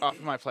Pop-Tart off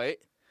of my plate.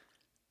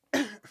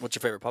 What's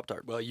your favorite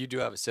Pop-Tart? Well, you do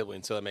have a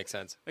sibling, so that makes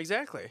sense.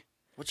 Exactly.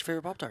 What's your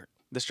favorite Pop-Tart?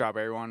 The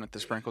strawberry one with the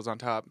sprinkles on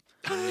top.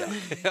 Yeah.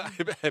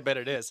 I bet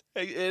it is.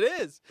 It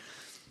is.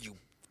 You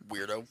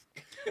weirdo.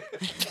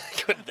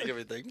 Couldn't think of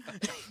anything.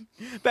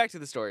 Back to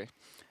the story.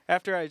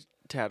 After I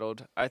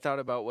tattled, I thought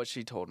about what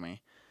she told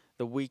me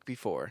the week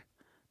before.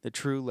 The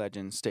true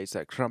legend states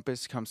that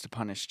Krampus comes to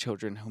punish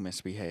children who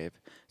misbehave.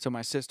 So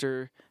my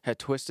sister had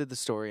twisted the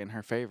story in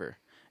her favor.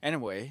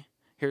 Anyway,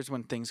 here's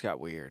when things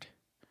got weird.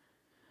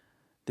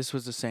 This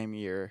was the same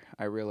year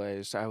I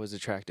realized I was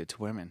attracted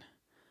to women.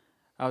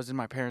 I was in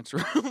my parents'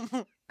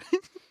 room.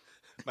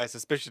 My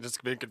suspicion has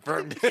been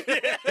confirmed. See,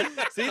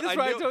 that's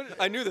why I told you.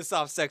 I knew the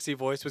soft, sexy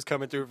voice was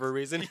coming through for a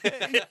reason.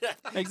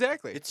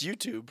 Exactly. It's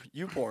YouTube.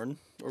 YouPorn,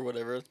 or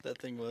whatever that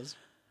thing was.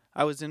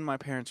 I was in my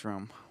parents'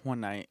 room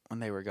one night when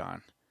they were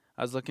gone.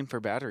 I was looking for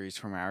batteries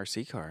for my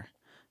RC car.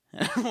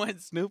 And I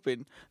went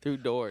snooping through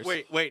doors.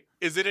 Wait.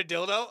 Is it a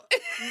dildo?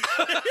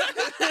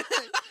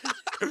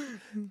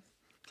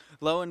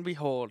 Lo and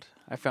behold,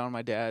 I found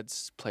my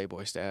dad's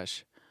Playboy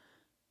stash.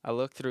 I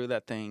looked through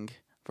that thing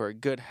for a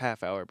good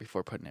half hour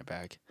before putting it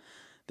back.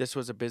 This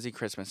was a busy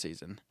Christmas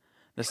season.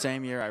 The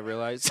same year I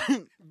realized...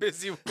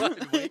 Busy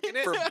what? Waking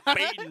it? For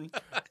baiting.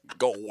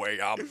 Go away,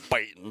 I'm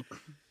baiting.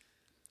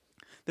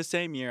 The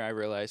same year I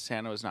realized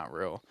Santa was not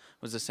real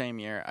was the same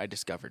year I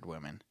discovered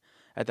women.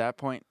 At that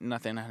point,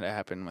 nothing had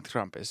happened with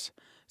Krampus,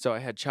 so I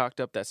had chalked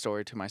up that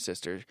story to my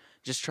sister,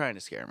 just trying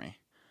to scare me.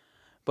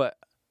 But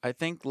I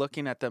think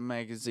looking at the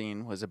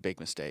magazine was a big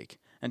mistake,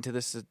 and to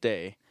this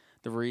day,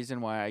 the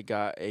reason why I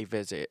got a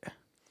visit,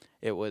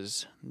 it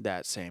was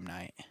that same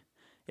night.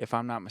 If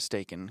I'm not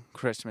mistaken,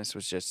 Christmas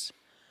was just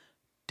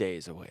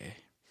days away.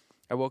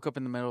 I woke up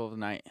in the middle of the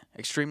night,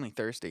 extremely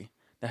thirsty.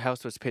 The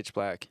house was pitch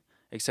black,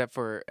 except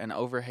for an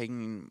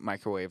overhanging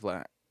microwave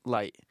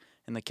light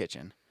in the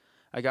kitchen.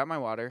 I got my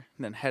water,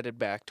 then headed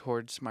back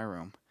towards my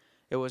room.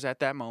 It was at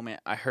that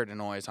moment I heard a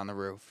noise on the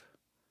roof.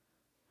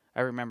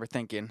 I remember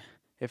thinking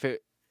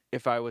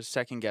if I was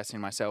second-guessing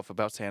myself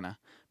about Santa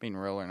being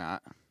real or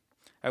not.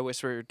 I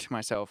whispered to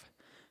myself,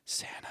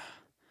 Santa.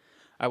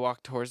 I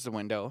walked towards the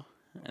window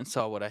and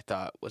saw what I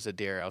thought was a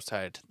deer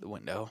outside the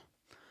window.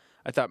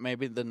 I thought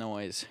maybe the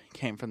noise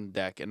came from the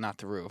deck and not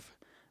the roof.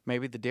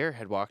 Maybe the deer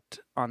had walked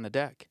on the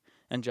deck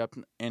and jumped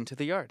into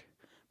the yard.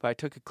 But I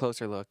took a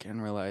closer look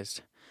and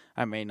realized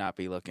I may not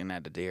be looking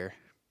at a deer.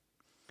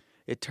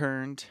 It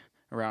turned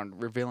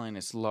around, revealing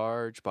its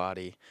large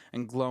body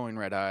and glowing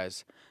red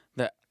eyes.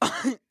 The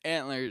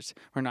antlers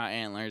were not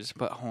antlers,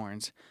 but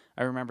horns.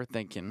 I remember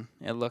thinking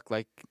it looked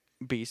like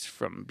Beast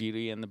from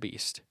Beauty and the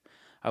Beast.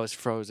 I was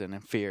frozen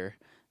in fear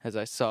as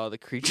I saw the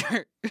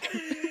creature.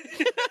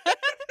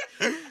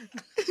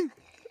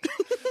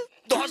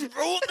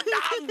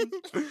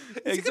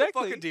 Is he gonna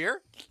fuck a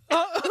deer?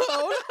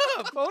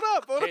 Hold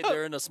up. Hey,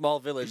 they're in a small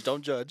village.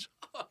 Don't judge.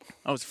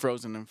 I was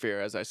frozen in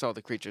fear as I saw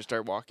the creature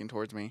start walking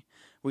towards me.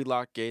 We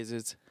locked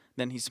gazes.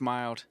 Then he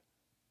smiled.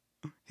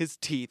 His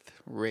teeth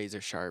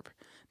razor sharp.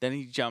 Then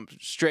he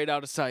jumped straight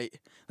out of sight,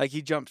 like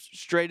he jumped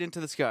straight into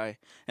the sky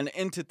and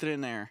into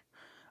thin air.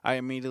 I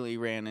immediately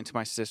ran into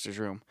my sister's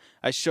room.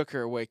 I shook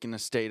her awake in a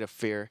state of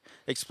fear,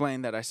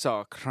 explained that I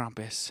saw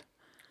Krampus.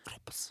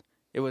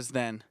 It was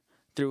then,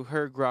 through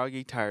her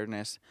groggy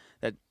tiredness,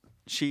 that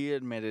she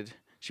admitted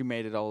she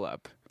made it all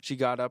up. She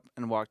got up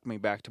and walked me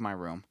back to my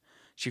room.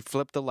 She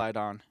flipped the light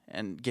on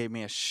and gave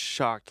me a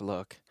shocked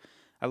look.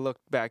 I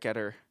looked back at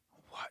her.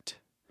 What?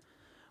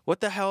 What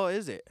the hell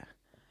is it?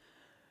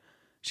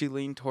 She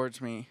leaned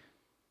towards me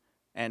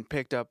and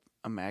picked up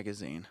a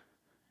magazine.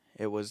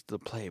 It was the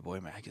Playboy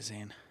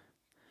magazine.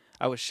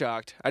 I was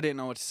shocked. I didn't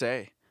know what to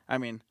say. I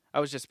mean, I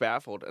was just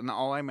baffled, and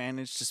all I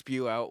managed to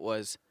spew out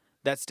was,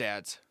 "That's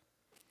Dad's."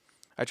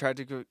 I tried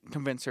to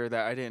convince her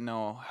that I didn't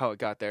know how it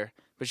got there,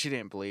 but she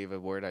didn't believe a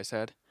word I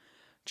said.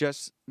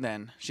 Just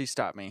then, she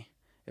stopped me.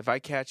 "If I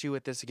catch you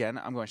with this again,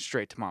 I'm going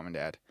straight to Mom and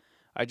Dad."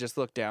 I just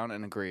looked down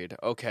and agreed.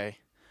 Okay.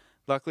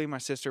 Luckily, my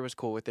sister was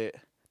cool with it.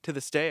 To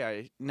this day,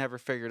 I never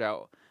figured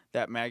out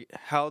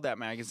how that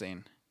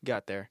magazine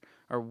got there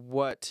or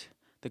what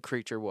the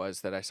creature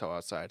was that I saw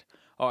outside.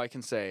 All I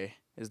can say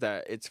is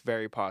that it's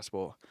very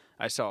possible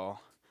I saw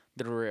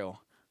the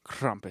real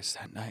Krampus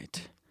that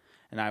night,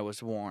 and I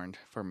was warned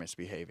for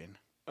misbehaving.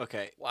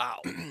 Okay. Wow.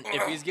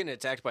 If he's getting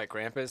attacked by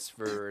Krampus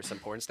for some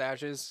porn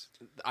stashes,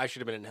 I should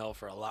have been in hell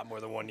for a lot more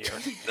than 1 year.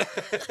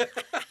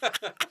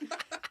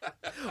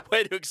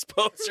 Way to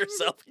expose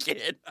yourself,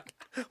 kid.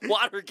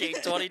 Watergate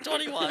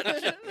 2021.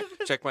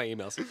 Check my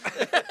emails.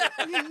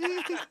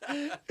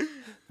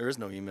 There is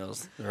no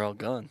emails. They're all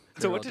gone.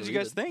 So They're what all did you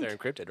guys deleted.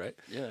 think? They're encrypted, right?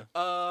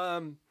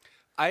 Yeah.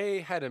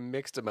 I had a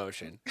mixed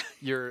emotion.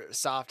 Your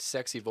soft,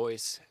 sexy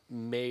voice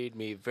made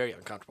me very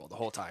uncomfortable the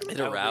whole time. It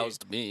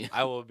aroused me.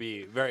 I will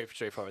be very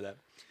straightforward with that.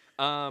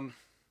 I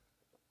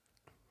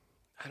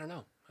don't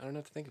know. I don't know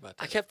what to think about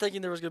that. I kept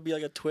thinking there was gonna be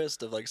like a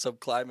twist of like some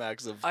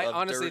climax of I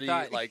honestly dirty,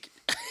 thought- like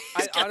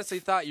I honestly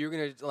thought you were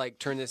gonna like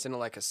turn this into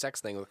like a sex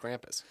thing with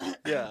Krampus.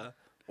 yeah,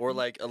 or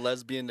like a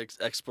lesbian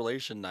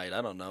exploration night.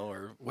 I don't know.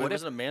 Or What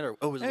was if- it a man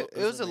or was It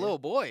was a man? little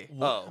boy.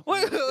 Oh,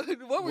 What were What you if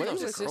the was a girl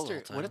the sister?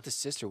 whole time. What if the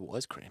sister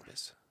was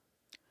Krampus?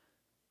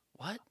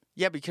 what?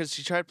 Yeah, because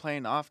she tried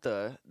playing off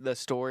the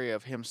story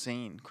of him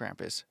seeing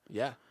Krampus.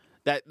 Yeah,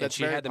 That's and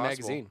she very had the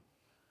possible. magazine.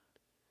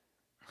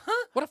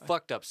 Huh? What a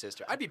fucked up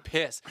sister! I'd be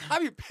pissed.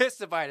 I'd be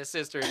pissed if I had a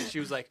sister and she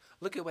was like,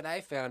 "Look at what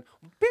I found,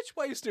 bitch.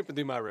 Why are you snooping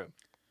through my room?"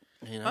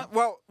 You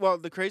know? Well,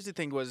 the crazy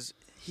thing was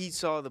he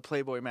saw the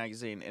Playboy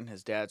magazine in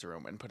his dad's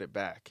room and put it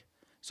back.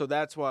 So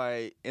that's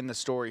why in the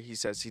story he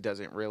says he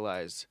doesn't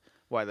realize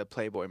why the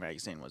Playboy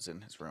magazine was in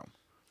his room.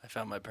 I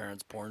found my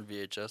parents' porn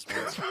VHS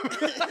once.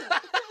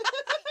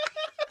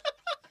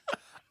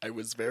 I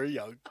was very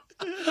young.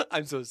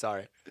 I'm so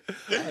sorry.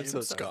 I'm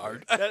so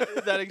scarred.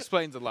 That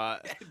explains a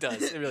lot. It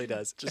does. It really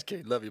does. Just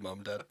kidding. Love you, Mom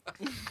and Dad.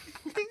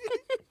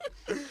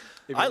 If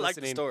you're I like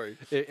the listening- story.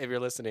 If you're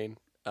listening,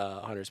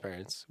 Hunter's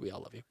parents, we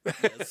all love you.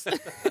 Yes.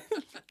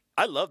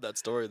 I love that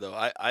story though.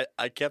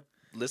 I kept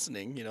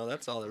listening. You know,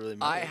 that's all that really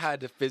matters. I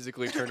had to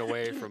physically turn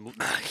away from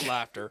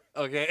laughter.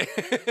 Okay.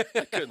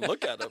 I couldn't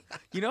look at him.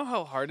 You know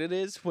how hard it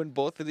is when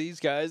both of these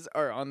guys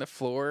are on the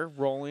floor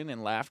rolling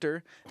in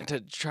laughter and to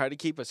try to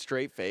keep a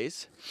straight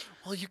face?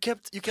 Well, you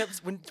kept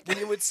when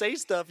you would say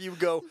stuff, you would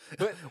go,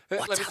 But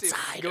 "What's let me see.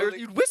 outside?" Go Or to the-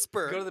 you'd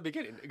whisper. Go to the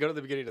beginning. Go to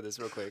the beginning of this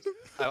real quick.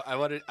 I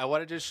want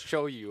to just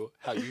show you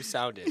how you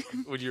sounded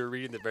when you were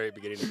reading the very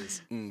beginning of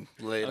this.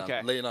 Lay it Okay.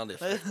 on. Lay it on it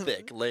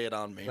thick. Lay it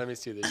on me. Let me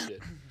see this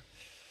shit.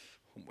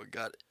 Oh my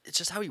god! It's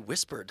just how he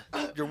whispered.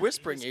 Your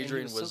whispering, And he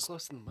Adrian, so was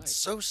close to the mic.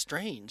 so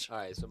strange. All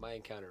right, so my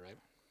encounter, right?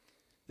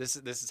 This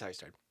is how you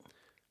started.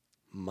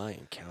 My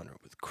encounter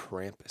with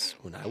Krampus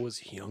when I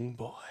was a young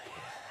boy.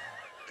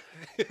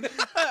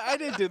 I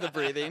didn't do the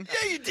breathing.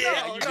 Yeah, you did.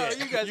 No, you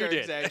guys You are did.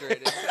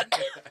 exaggerating.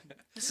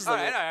 This is All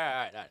like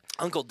right.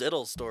 Uncle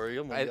Diddle's story.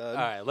 Oh my All god.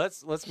 right,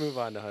 let's move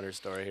on to Hunter's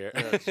story here. Oh,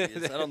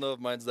 jeez. I don't know if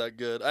mine's that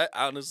good. I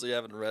honestly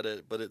haven't read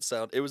it, but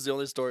it was the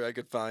only story I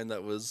could find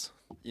that was,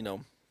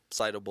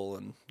 citable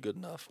and good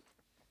enough.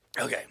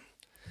 Okay.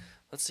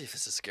 Let's see if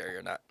this is scary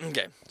or not.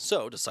 Okay.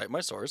 So, to cite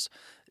my source,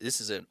 this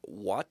is in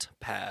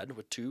Wattpad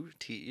with 2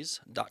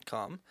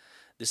 T's.com.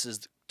 This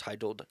is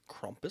titled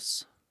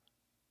Krampus,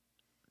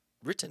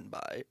 written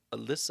by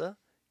Alyssa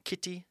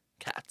Kitty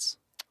Katz.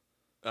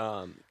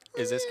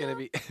 Is this gonna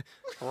be?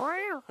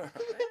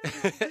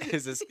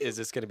 is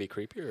this gonna be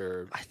creepy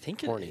or? I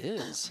think horny? it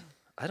is.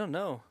 I don't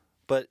know,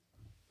 but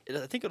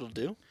I think it'll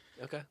do.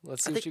 Okay,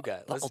 let's see what you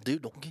got. I'll do,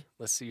 donkey.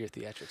 Let's see your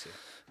theatrics here.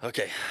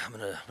 Okay, I'm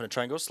gonna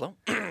try and go slow.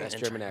 That's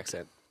And German try-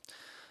 accent.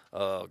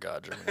 Oh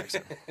god, German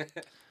accent.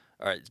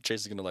 All right,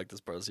 Chase is gonna like this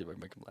part. Let's see if I can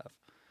make him laugh.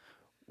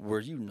 Were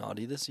you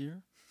naughty this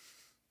year?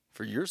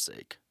 For your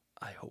sake,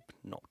 I hope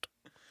not.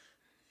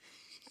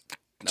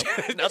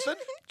 Nope. Nothing?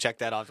 Check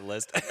that off the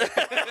list.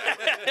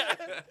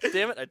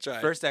 Damn it, I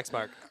tried. First X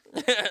mark.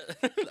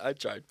 I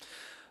tried.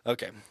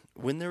 Okay.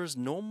 When there is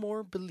no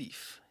more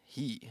belief,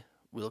 he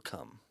will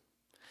come.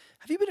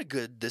 Have you been a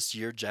good this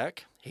year,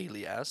 Jack?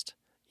 Haley asked.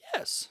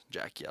 Yes,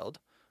 Jack yelled.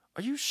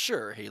 Are you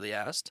sure? Haley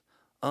asked.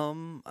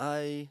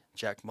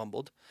 Jack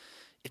mumbled.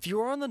 If you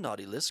are on the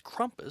naughty list,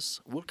 Krampus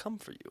will come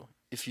for you.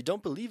 If you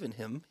don't believe in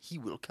him, he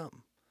will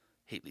come,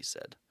 Haley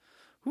said.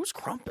 Who's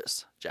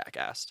Krampus? Jack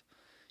asked.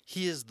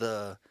 He is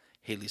the...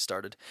 Haley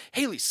started.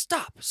 Haley,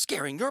 stop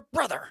scaring your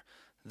brother,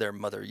 their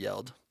mother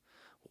yelled.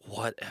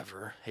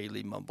 Whatever,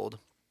 Haley mumbled.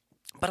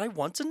 But I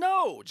want to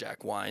know,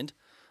 Jack whined.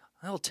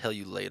 I'll tell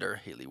you later,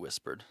 Haley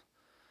whispered.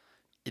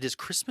 It is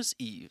Christmas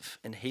Eve,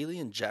 and Haley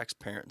and Jack's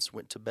parents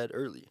went to bed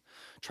early,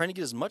 trying to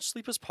get as much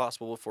sleep as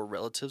possible before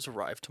relatives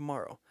arrived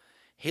tomorrow.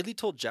 Haley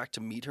told Jack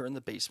to meet her in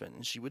the basement,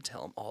 and she would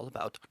tell him all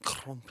about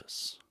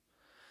Krampus.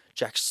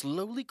 Jack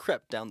slowly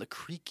crept down the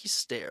creaky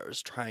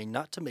stairs, trying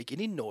not to make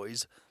any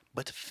noise,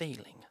 but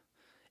failing.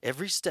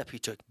 Every step he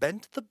took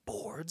bent the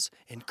boards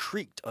and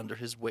creaked under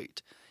his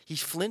weight. He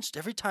flinched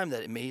every time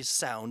that it made a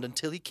sound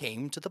until he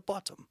came to the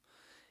bottom.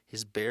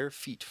 His bare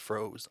feet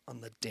froze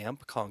on the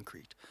damp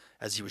concrete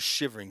as he was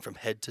shivering from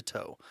head to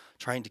toe,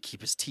 trying to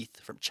keep his teeth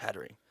from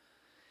chattering.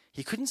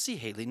 He couldn't see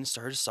Haley and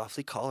started to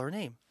softly call her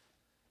name.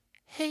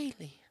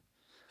 Haley.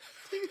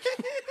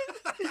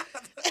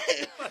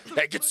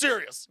 Hey, get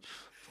serious.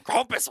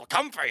 Krampus will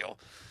come for you.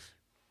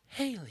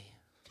 Haley.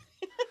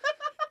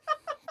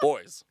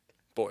 Boys.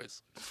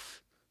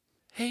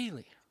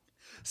 Haley.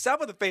 Stop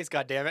with the face,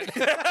 goddammit.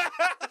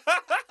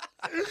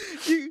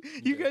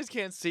 You guys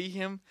can't see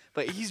him,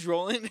 but he's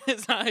rolling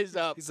his eyes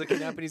up. He's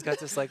looking up and he's got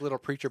this like little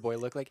preacher boy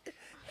look like,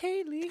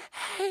 Haley,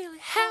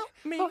 help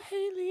me. Oh,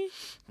 Haley.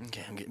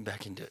 Okay, I'm getting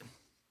back into it.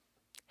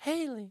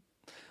 Haley.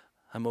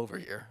 I'm over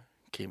here,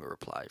 came a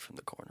reply from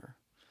the corner.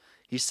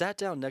 He sat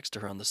down next to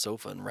her on the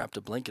sofa and wrapped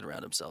a blanket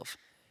around himself.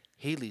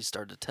 Haley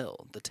started to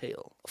tell the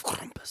tale of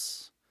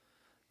Krampus.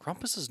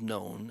 Krampus is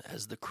known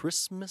as the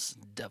Christmas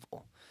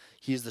Devil.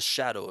 He is the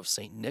shadow of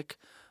Saint Nick,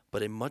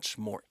 but a much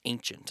more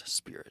ancient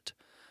spirit.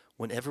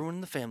 When everyone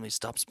in the family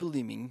stops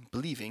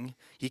believing,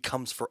 he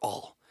comes for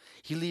all.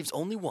 He leaves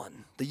only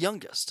one, the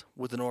youngest,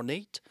 with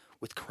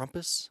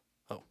Krampus.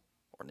 Oh,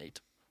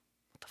 ornate.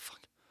 What the fuck?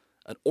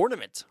 An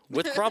ornament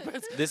with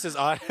Krampus. This is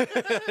on.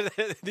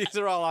 These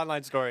are all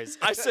online stories.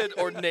 I said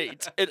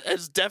ornate. It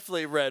has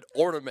definitely read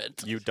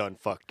ornament. You done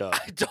fucked up.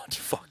 I done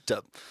fucked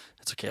up.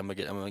 It's okay. I'm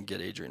gonna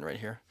get Adrian right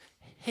here.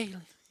 Haley.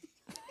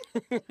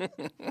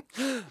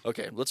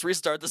 Okay, let's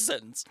restart the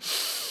sentence.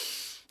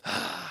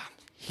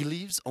 He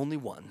leaves only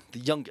one, the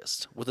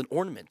youngest, with an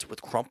ornament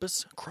with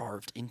Krampus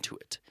carved into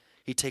it.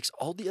 He takes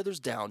all the others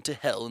down to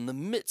hell in the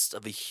midst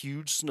of a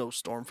huge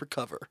snowstorm for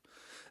cover.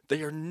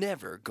 They are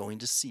never going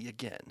to see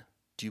again.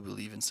 Do you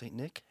believe in St.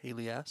 Nick?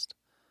 Haley asked.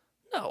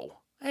 No,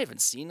 I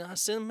haven't seen him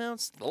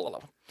since...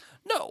 No,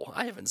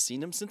 I haven't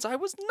seen him since I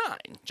was 9,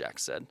 Jack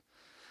said.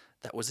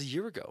 That was a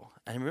year ago.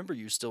 I remember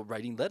you still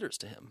writing letters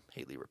to him,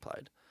 Haley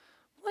replied.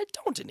 Well, I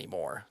don't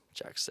anymore,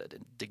 Jack said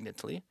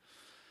indignantly.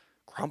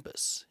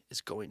 Krampus is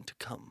going to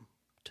come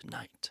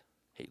tonight,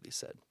 Haley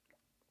said.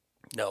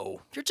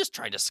 No, you're just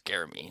trying to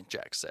scare me,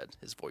 Jack said,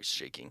 his voice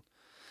shaking.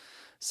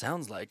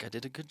 Sounds like I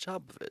did a good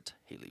job of it,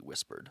 Haley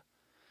whispered.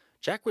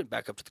 Jack went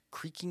back up to the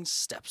creaking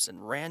steps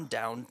and ran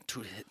down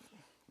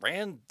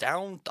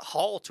the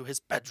hall to his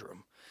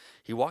bedroom.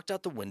 He walked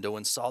out the window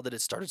and saw that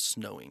it started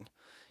snowing.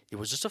 It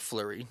was just a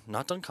flurry,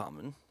 not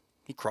uncommon.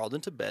 He crawled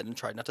into bed and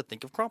tried not to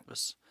think of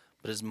Krampus,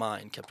 but his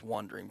mind kept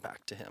wandering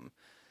back to him.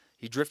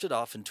 He drifted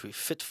off into a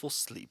fitful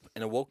sleep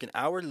and awoke an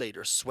hour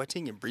later,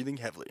 sweating and breathing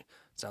heavily.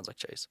 Sounds like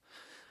Chase.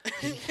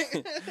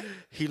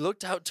 He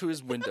looked out to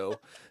his window.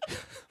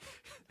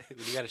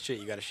 You gotta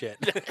shit.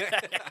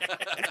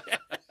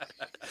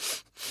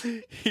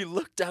 He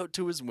looked out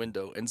to his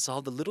window and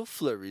saw the little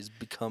flurries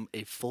become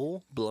a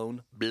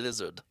full-blown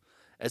blizzard.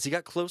 As he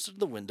got closer to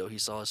the window, he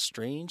saw a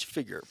strange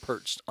figure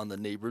perched on the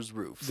neighbor's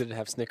roof. Did it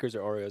have Snickers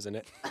or Oreos in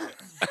it?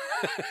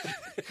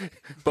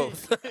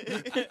 Both.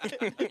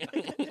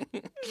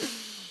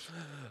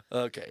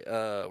 Okay,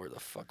 where the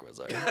fuck was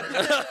I?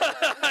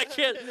 I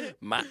can't.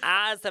 My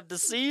eyes have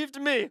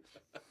deceived me.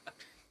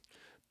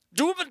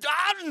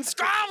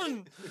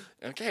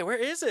 Okay, where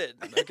is it?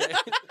 Okay.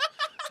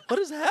 What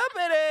is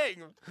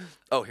happening?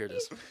 Oh, here it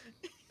is.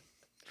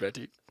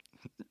 Ready?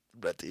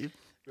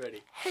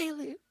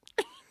 Haley.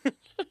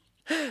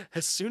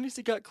 As soon as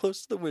he got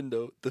close to the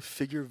window, the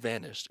figure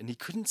vanished, and he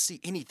couldn't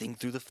see anything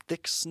through the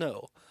thick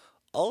snow.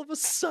 All of a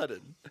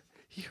sudden,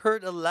 he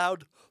heard a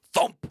loud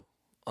thump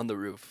on the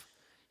roof.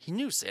 He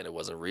knew Santa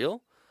wasn't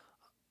real.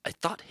 A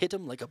thought hit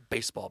him like a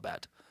baseball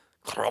bat.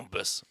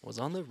 Krampus was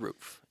on the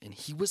roof, and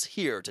he was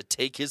here to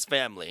take his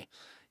family.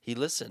 He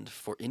listened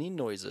for any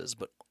noises,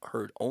 but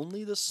heard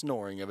only the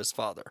snoring of his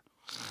father.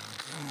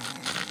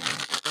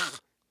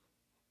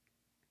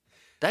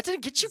 That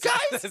didn't get you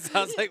guys?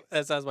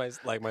 that sounds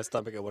like my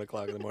stomach at 1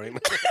 o'clock in the morning.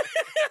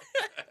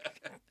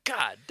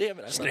 God damn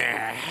it.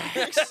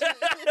 Snacks.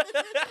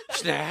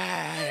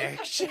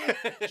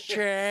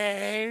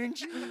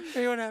 Change.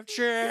 Anyone have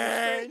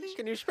change?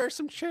 Can you spare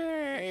some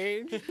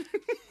change?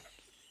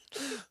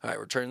 All right,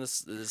 we're turning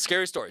this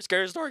scary story.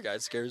 Scary story,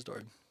 guys. Scary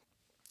story.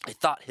 A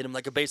thought hit him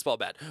like a baseball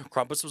bat.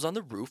 Krampus was on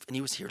the roof, and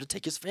he was here to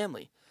take his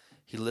family.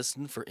 He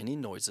listened for any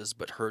noises,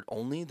 but heard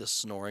only the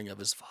snoring of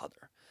his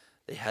father.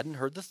 They hadn't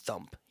heard the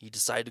thump. He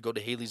decided to go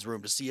to Haley's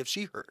room to see if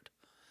she heard.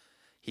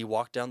 He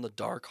walked down the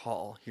dark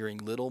hall, hearing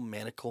little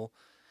maniacal,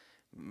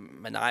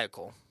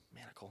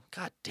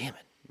 God damn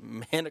it,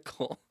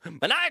 maniacal,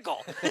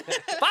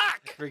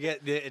 fuck!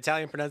 Forget the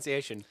Italian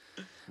pronunciation.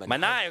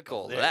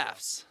 Maniacal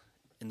laughs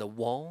in the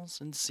walls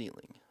and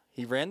ceiling.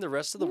 He ran the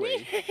rest of the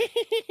way.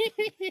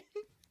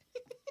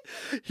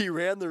 He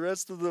ran the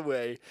rest of the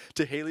way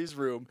to Haley's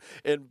room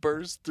and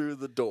burst through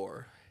the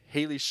door.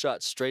 Haley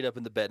shot straight up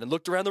in the bed and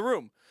looked around the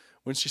room.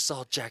 When she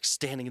saw Jack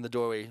standing in the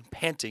doorway,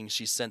 panting,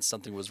 she sensed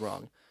something was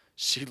wrong.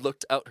 She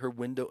looked out her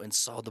window and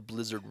saw the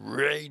blizzard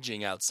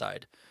raging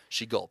outside.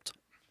 She gulped.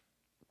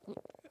 I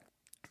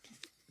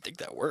think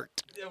that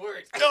worked. It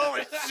works. Oh,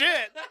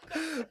 shit!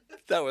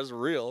 That was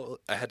real.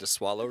 I had to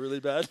swallow really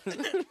bad.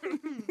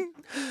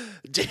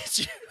 Did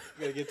you?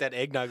 You gotta get that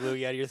eggnog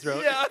Louie out of your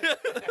throat. Yeah.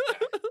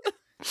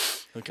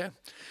 Okay.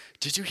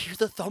 Did you hear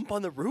the thump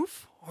on the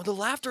roof? Or the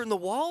laughter in the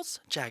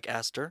walls? Jack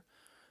asked her.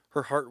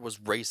 Her heart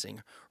was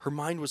racing. Her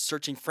mind was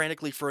searching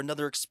frantically for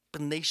another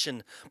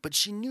explanation, but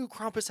she knew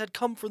Krampus had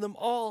come for them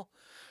all.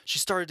 She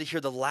started to hear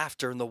the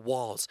laughter in the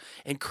walls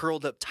and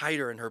curled up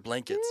tighter in her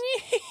blankets.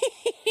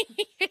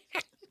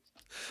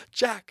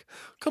 Jack,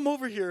 come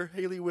over here,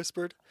 Haley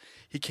whispered.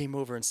 He came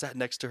over and sat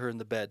next to her in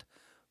the bed.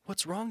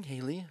 What's wrong,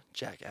 Haley?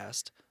 Jack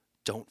asked.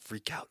 Don't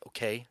freak out,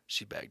 okay?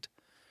 She begged.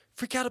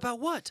 Freak out about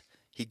what?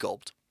 He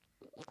gulped.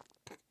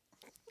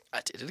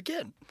 I did it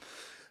again.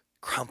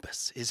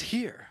 Krampus is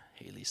here,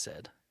 Haley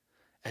said.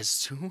 As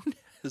soon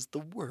as the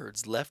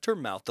words left her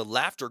mouth, the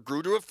laughter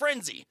grew to a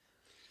frenzy.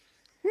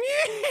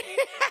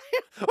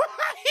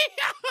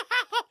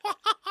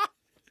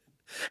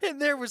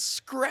 And there was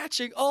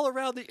scratching all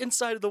around the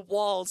inside of the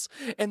walls,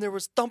 and there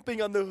was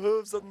thumping on the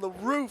hooves on the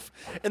roof,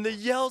 and the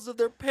yells of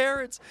their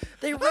parents.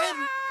 They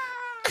ran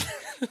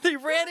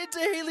into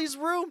Haley's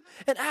room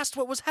and asked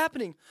what was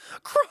happening.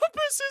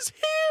 Krampus is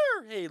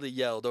here, Haley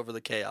yelled over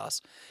the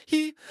chaos.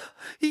 He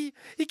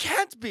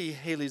can't be,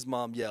 Haley's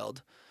mom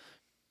yelled.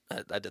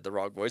 I did the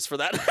wrong voice for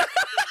that.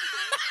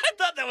 I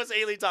thought that was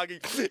Haley talking.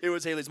 It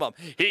was Haley's mom.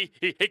 He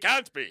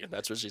can't be.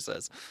 That's what she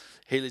says.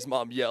 Haley's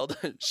mom yelled.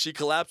 She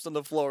collapsed on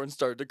the floor and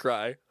started to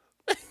cry.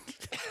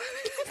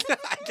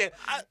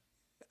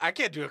 I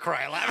can't do a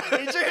cry laugh.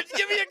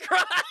 Give me a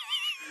cry.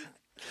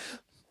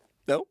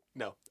 No?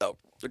 No. Oh,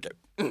 okay.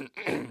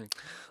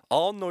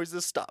 All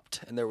noises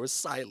stopped, and there was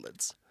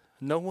silence.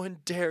 No one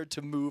dared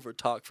to move or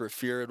talk for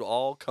fear it would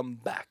all come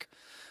back.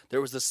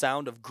 There was the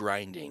sound of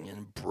grinding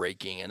and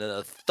breaking and then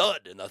a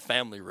thud in the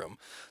family room.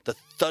 The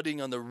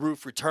thudding on the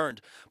roof returned,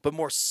 but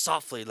more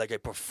softly like a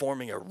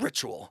performing a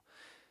ritual.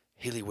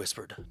 Haley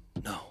whispered,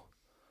 No.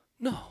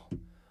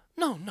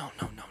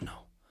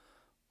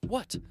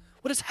 What?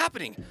 What is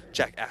happening?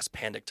 Jack asked,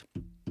 panicked.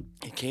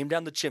 He came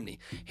down the chimney.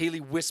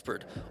 Haley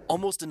whispered,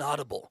 almost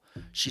inaudible.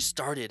 She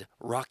started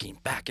rocking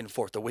back and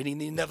forth, awaiting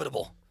the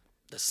inevitable.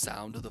 The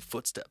sound of the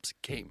footsteps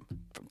came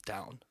from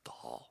down the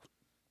hall.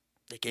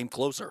 They came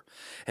closer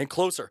and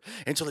closer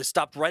until they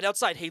stopped right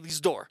outside Haley's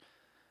door.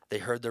 They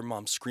heard their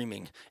mom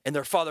screaming and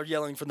their father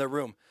yelling from their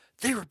room.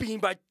 They were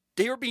being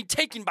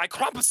taken by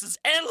Krampus's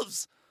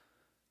elves.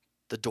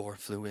 The door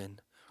flew in.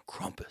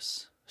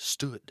 Krampus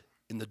stood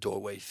in the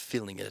doorway,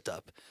 filling it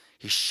up.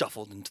 He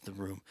shuffled into the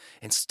room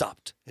and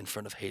stopped in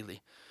front of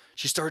Haley.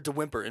 She started to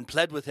whimper and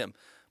pled with him,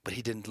 but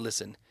he didn't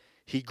listen.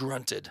 He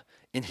grunted,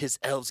 and his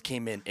elves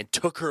came in and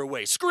took her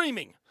away,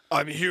 screaming,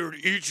 I'm here to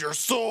eat your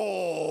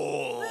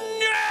soul!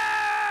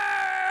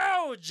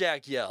 No!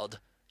 Jack yelled.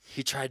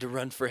 He tried to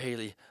run for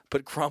Haley,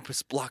 but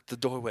Krampus blocked the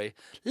doorway.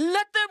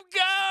 Let them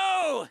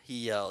go! He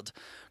yelled.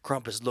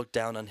 Krampus looked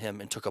down on him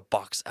and took a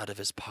box out of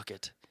his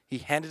pocket. He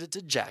handed it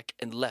to Jack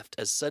and left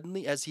as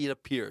suddenly as he had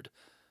appeared.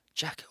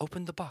 Jack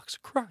opened the box,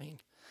 crying,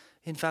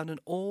 and found an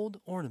old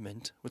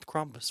ornament with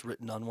Krampus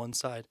written on one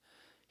side.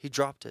 He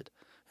dropped it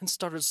and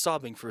started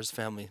sobbing for his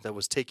family that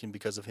was taken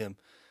because of him.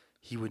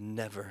 He would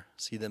never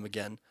see them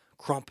again.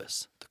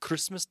 Krampus, the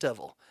Christmas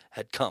devil,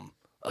 had come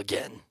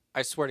again.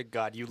 I swear to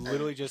God, you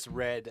literally just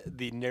read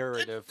the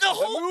narrative. The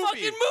whole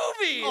fucking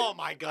movie! Oh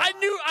my God.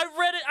 I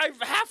read it, I'm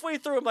halfway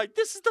through, I'm like,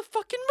 this is the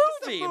fucking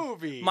movie! It's the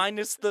movie.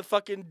 Minus the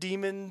fucking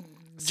demon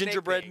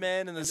gingerbread thing.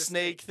 man and the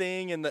snake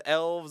thing and the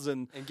elves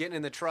and getting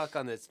in the truck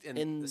on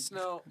in the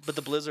snow. But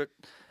the blizzard.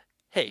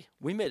 Hey,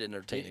 we made it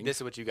entertaining. This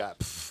is what you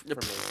got from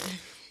me.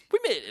 We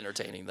made it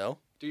entertaining, though.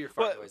 Do your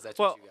fart noise. That's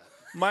what you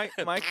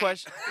got. My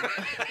question.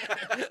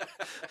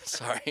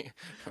 Sorry.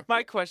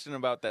 My question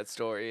about that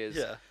story is: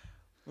 Yeah.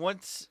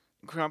 once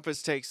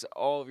Krampus takes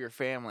all of your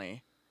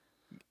family,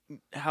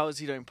 how is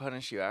he going to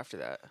punish you after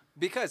that?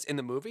 Because in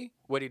the movie,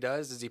 what he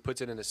does is he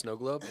puts it in a snow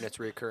globe, and it's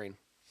reoccurring.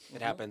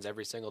 It happens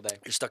every single day.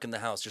 You're stuck in the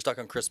house. You're stuck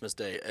on Christmas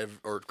Day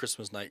or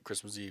Christmas night,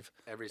 Christmas Eve.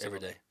 Every day.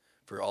 day.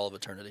 for all of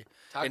eternity.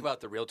 Talk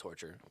about the real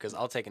torture, because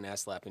I'll take an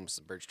ass slapping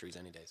some birch trees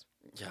any days.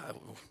 Yeah, I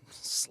will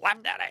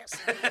slap that ass.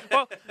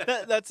 Well,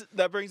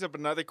 that brings up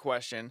another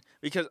question,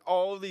 because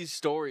all of these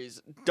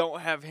stories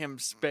don't have him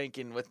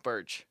spanking with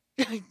Birch.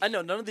 I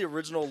know, none of the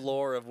original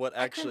lore of what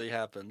actually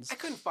happens. I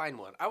couldn't find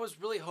one. I was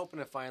really hoping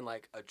to find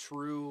like a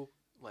true,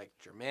 like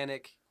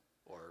Germanic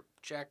or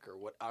Czech or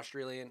what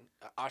Australian.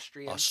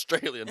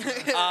 Australian.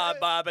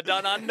 But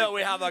don't I know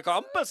we have a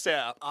compass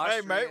here.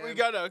 Hey, mate, we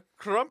got a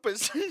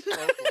crumpus.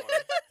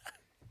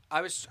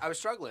 I was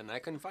struggling and I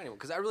couldn't find one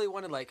because I really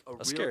wanted like a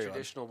real scary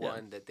traditional one. Yeah.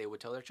 one that they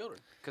would tell their children.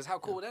 Because how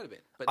cool would that have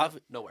been?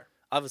 But nowhere.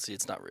 Obviously,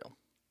 it's not real.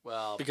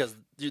 Well, Because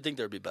you'd think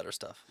there'd be better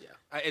stuff. yeah,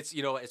 it's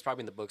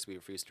probably in the books we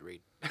refuse to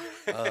read.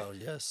 Oh,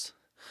 yes.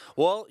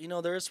 Well,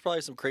 there is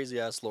probably some crazy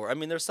ass lore. I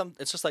mean,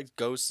 it's just like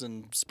ghosts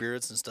and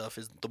spirits and stuff.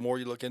 The more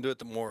you look into it,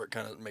 the more it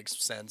kind of makes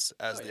sense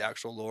as the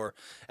actual lore,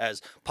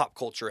 as pop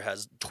culture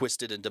has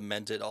twisted and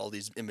demented all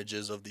these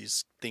images of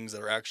these things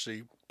that are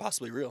actually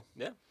possibly real.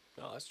 Yeah,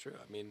 no, that's true.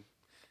 I mean,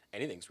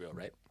 anything's real,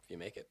 right? If you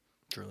make it.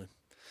 Truly.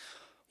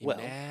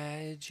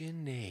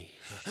 Imagination.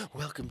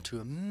 Welcome to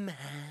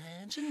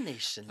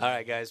Imagination. All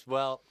right, guys.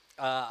 Well,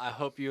 I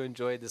hope you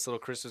enjoyed this little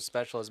Christmas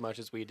special as much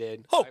as we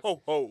did. Ho,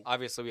 ho, ho.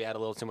 Obviously, we had a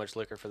little too much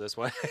liquor for this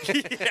one. We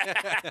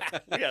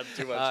had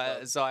too much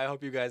fun. So I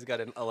hope you guys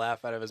got a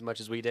laugh out of as much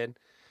as we did.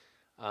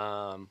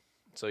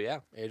 So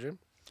yeah, Adrian.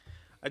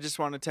 I just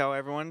want to tell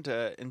everyone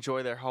to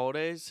enjoy their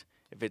holidays.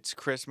 If it's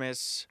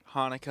Christmas,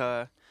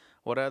 Hanukkah,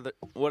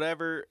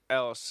 whatever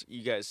else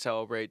you guys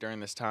celebrate during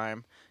this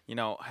time,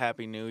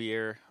 Happy New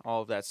Year,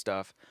 all of that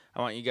stuff.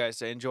 I want you guys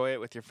to enjoy it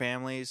with your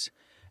families.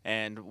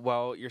 And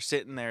while you're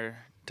sitting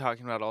there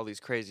talking about all these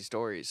crazy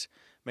stories,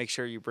 make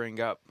sure you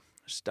bring up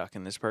Stuck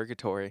in This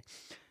Purgatory.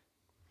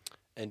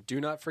 And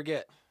do not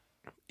forget,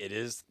 it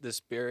is the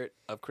spirit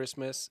of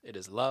Christmas. It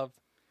is love.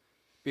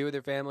 Be with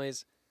your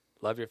families.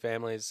 Love your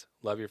families.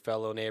 Love your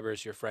fellow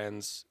neighbors, your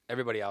friends,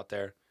 everybody out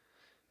there.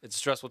 It's a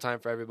stressful time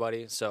for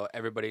everybody, so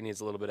everybody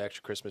needs a little bit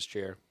extra Christmas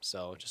cheer.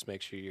 So just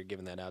make sure you're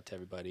giving that out to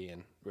everybody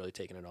and really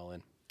taking it all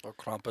in. Or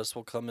Krampus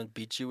will come and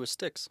beat you with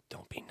sticks.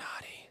 Don't be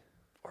naughty.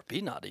 Or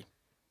be naughty.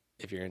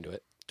 If you're into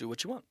it. Do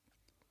what you want.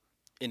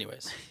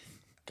 Anyways,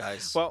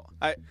 guys. Well,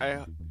 I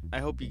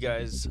hope you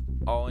guys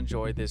all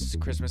enjoy this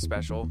Christmas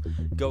special.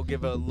 Go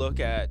give a look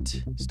at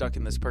Stuck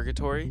in This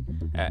Purgatory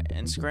at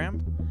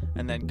Instagram.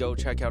 And then go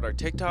check out our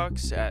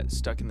TikToks at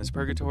Stuck in This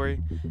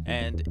Purgatory.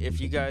 And if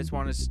you guys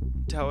want to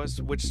tell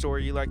us which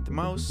story you like the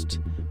most,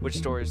 which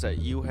stories that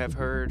you have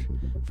heard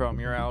from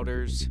your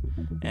elders,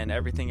 and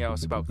everything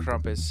else about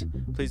Krampus,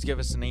 please give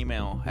us an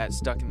email at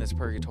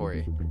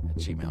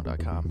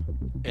stuckinThisPurgatory@gmail.com.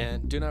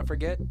 And do not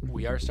forget,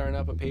 we are starting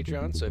up a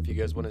Patreon, so if you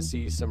guys want to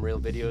see some real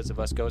videos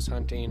of us ghost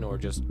hunting or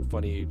just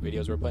funny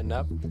videos we're putting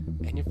up,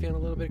 and you're feeling a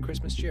little bit of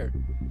Christmas cheer,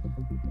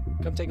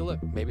 come take a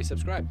look. Maybe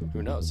subscribe.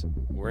 Who knows?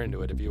 We're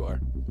into it if you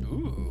are.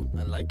 Ooh,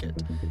 I like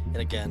it. And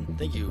again,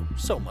 thank you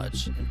so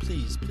much. And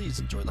please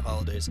enjoy the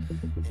holidays.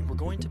 And we're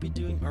going to be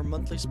doing our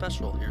monthly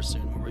special here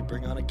soon where we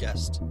bring on a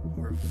guest.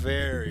 We're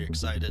very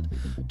excited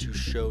to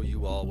show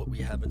you all what we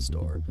have in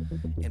store.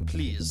 And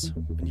please,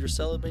 when you're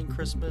celebrating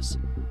Christmas,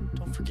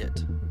 don't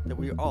forget that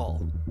we are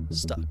all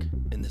stuck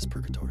in this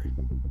purgatory.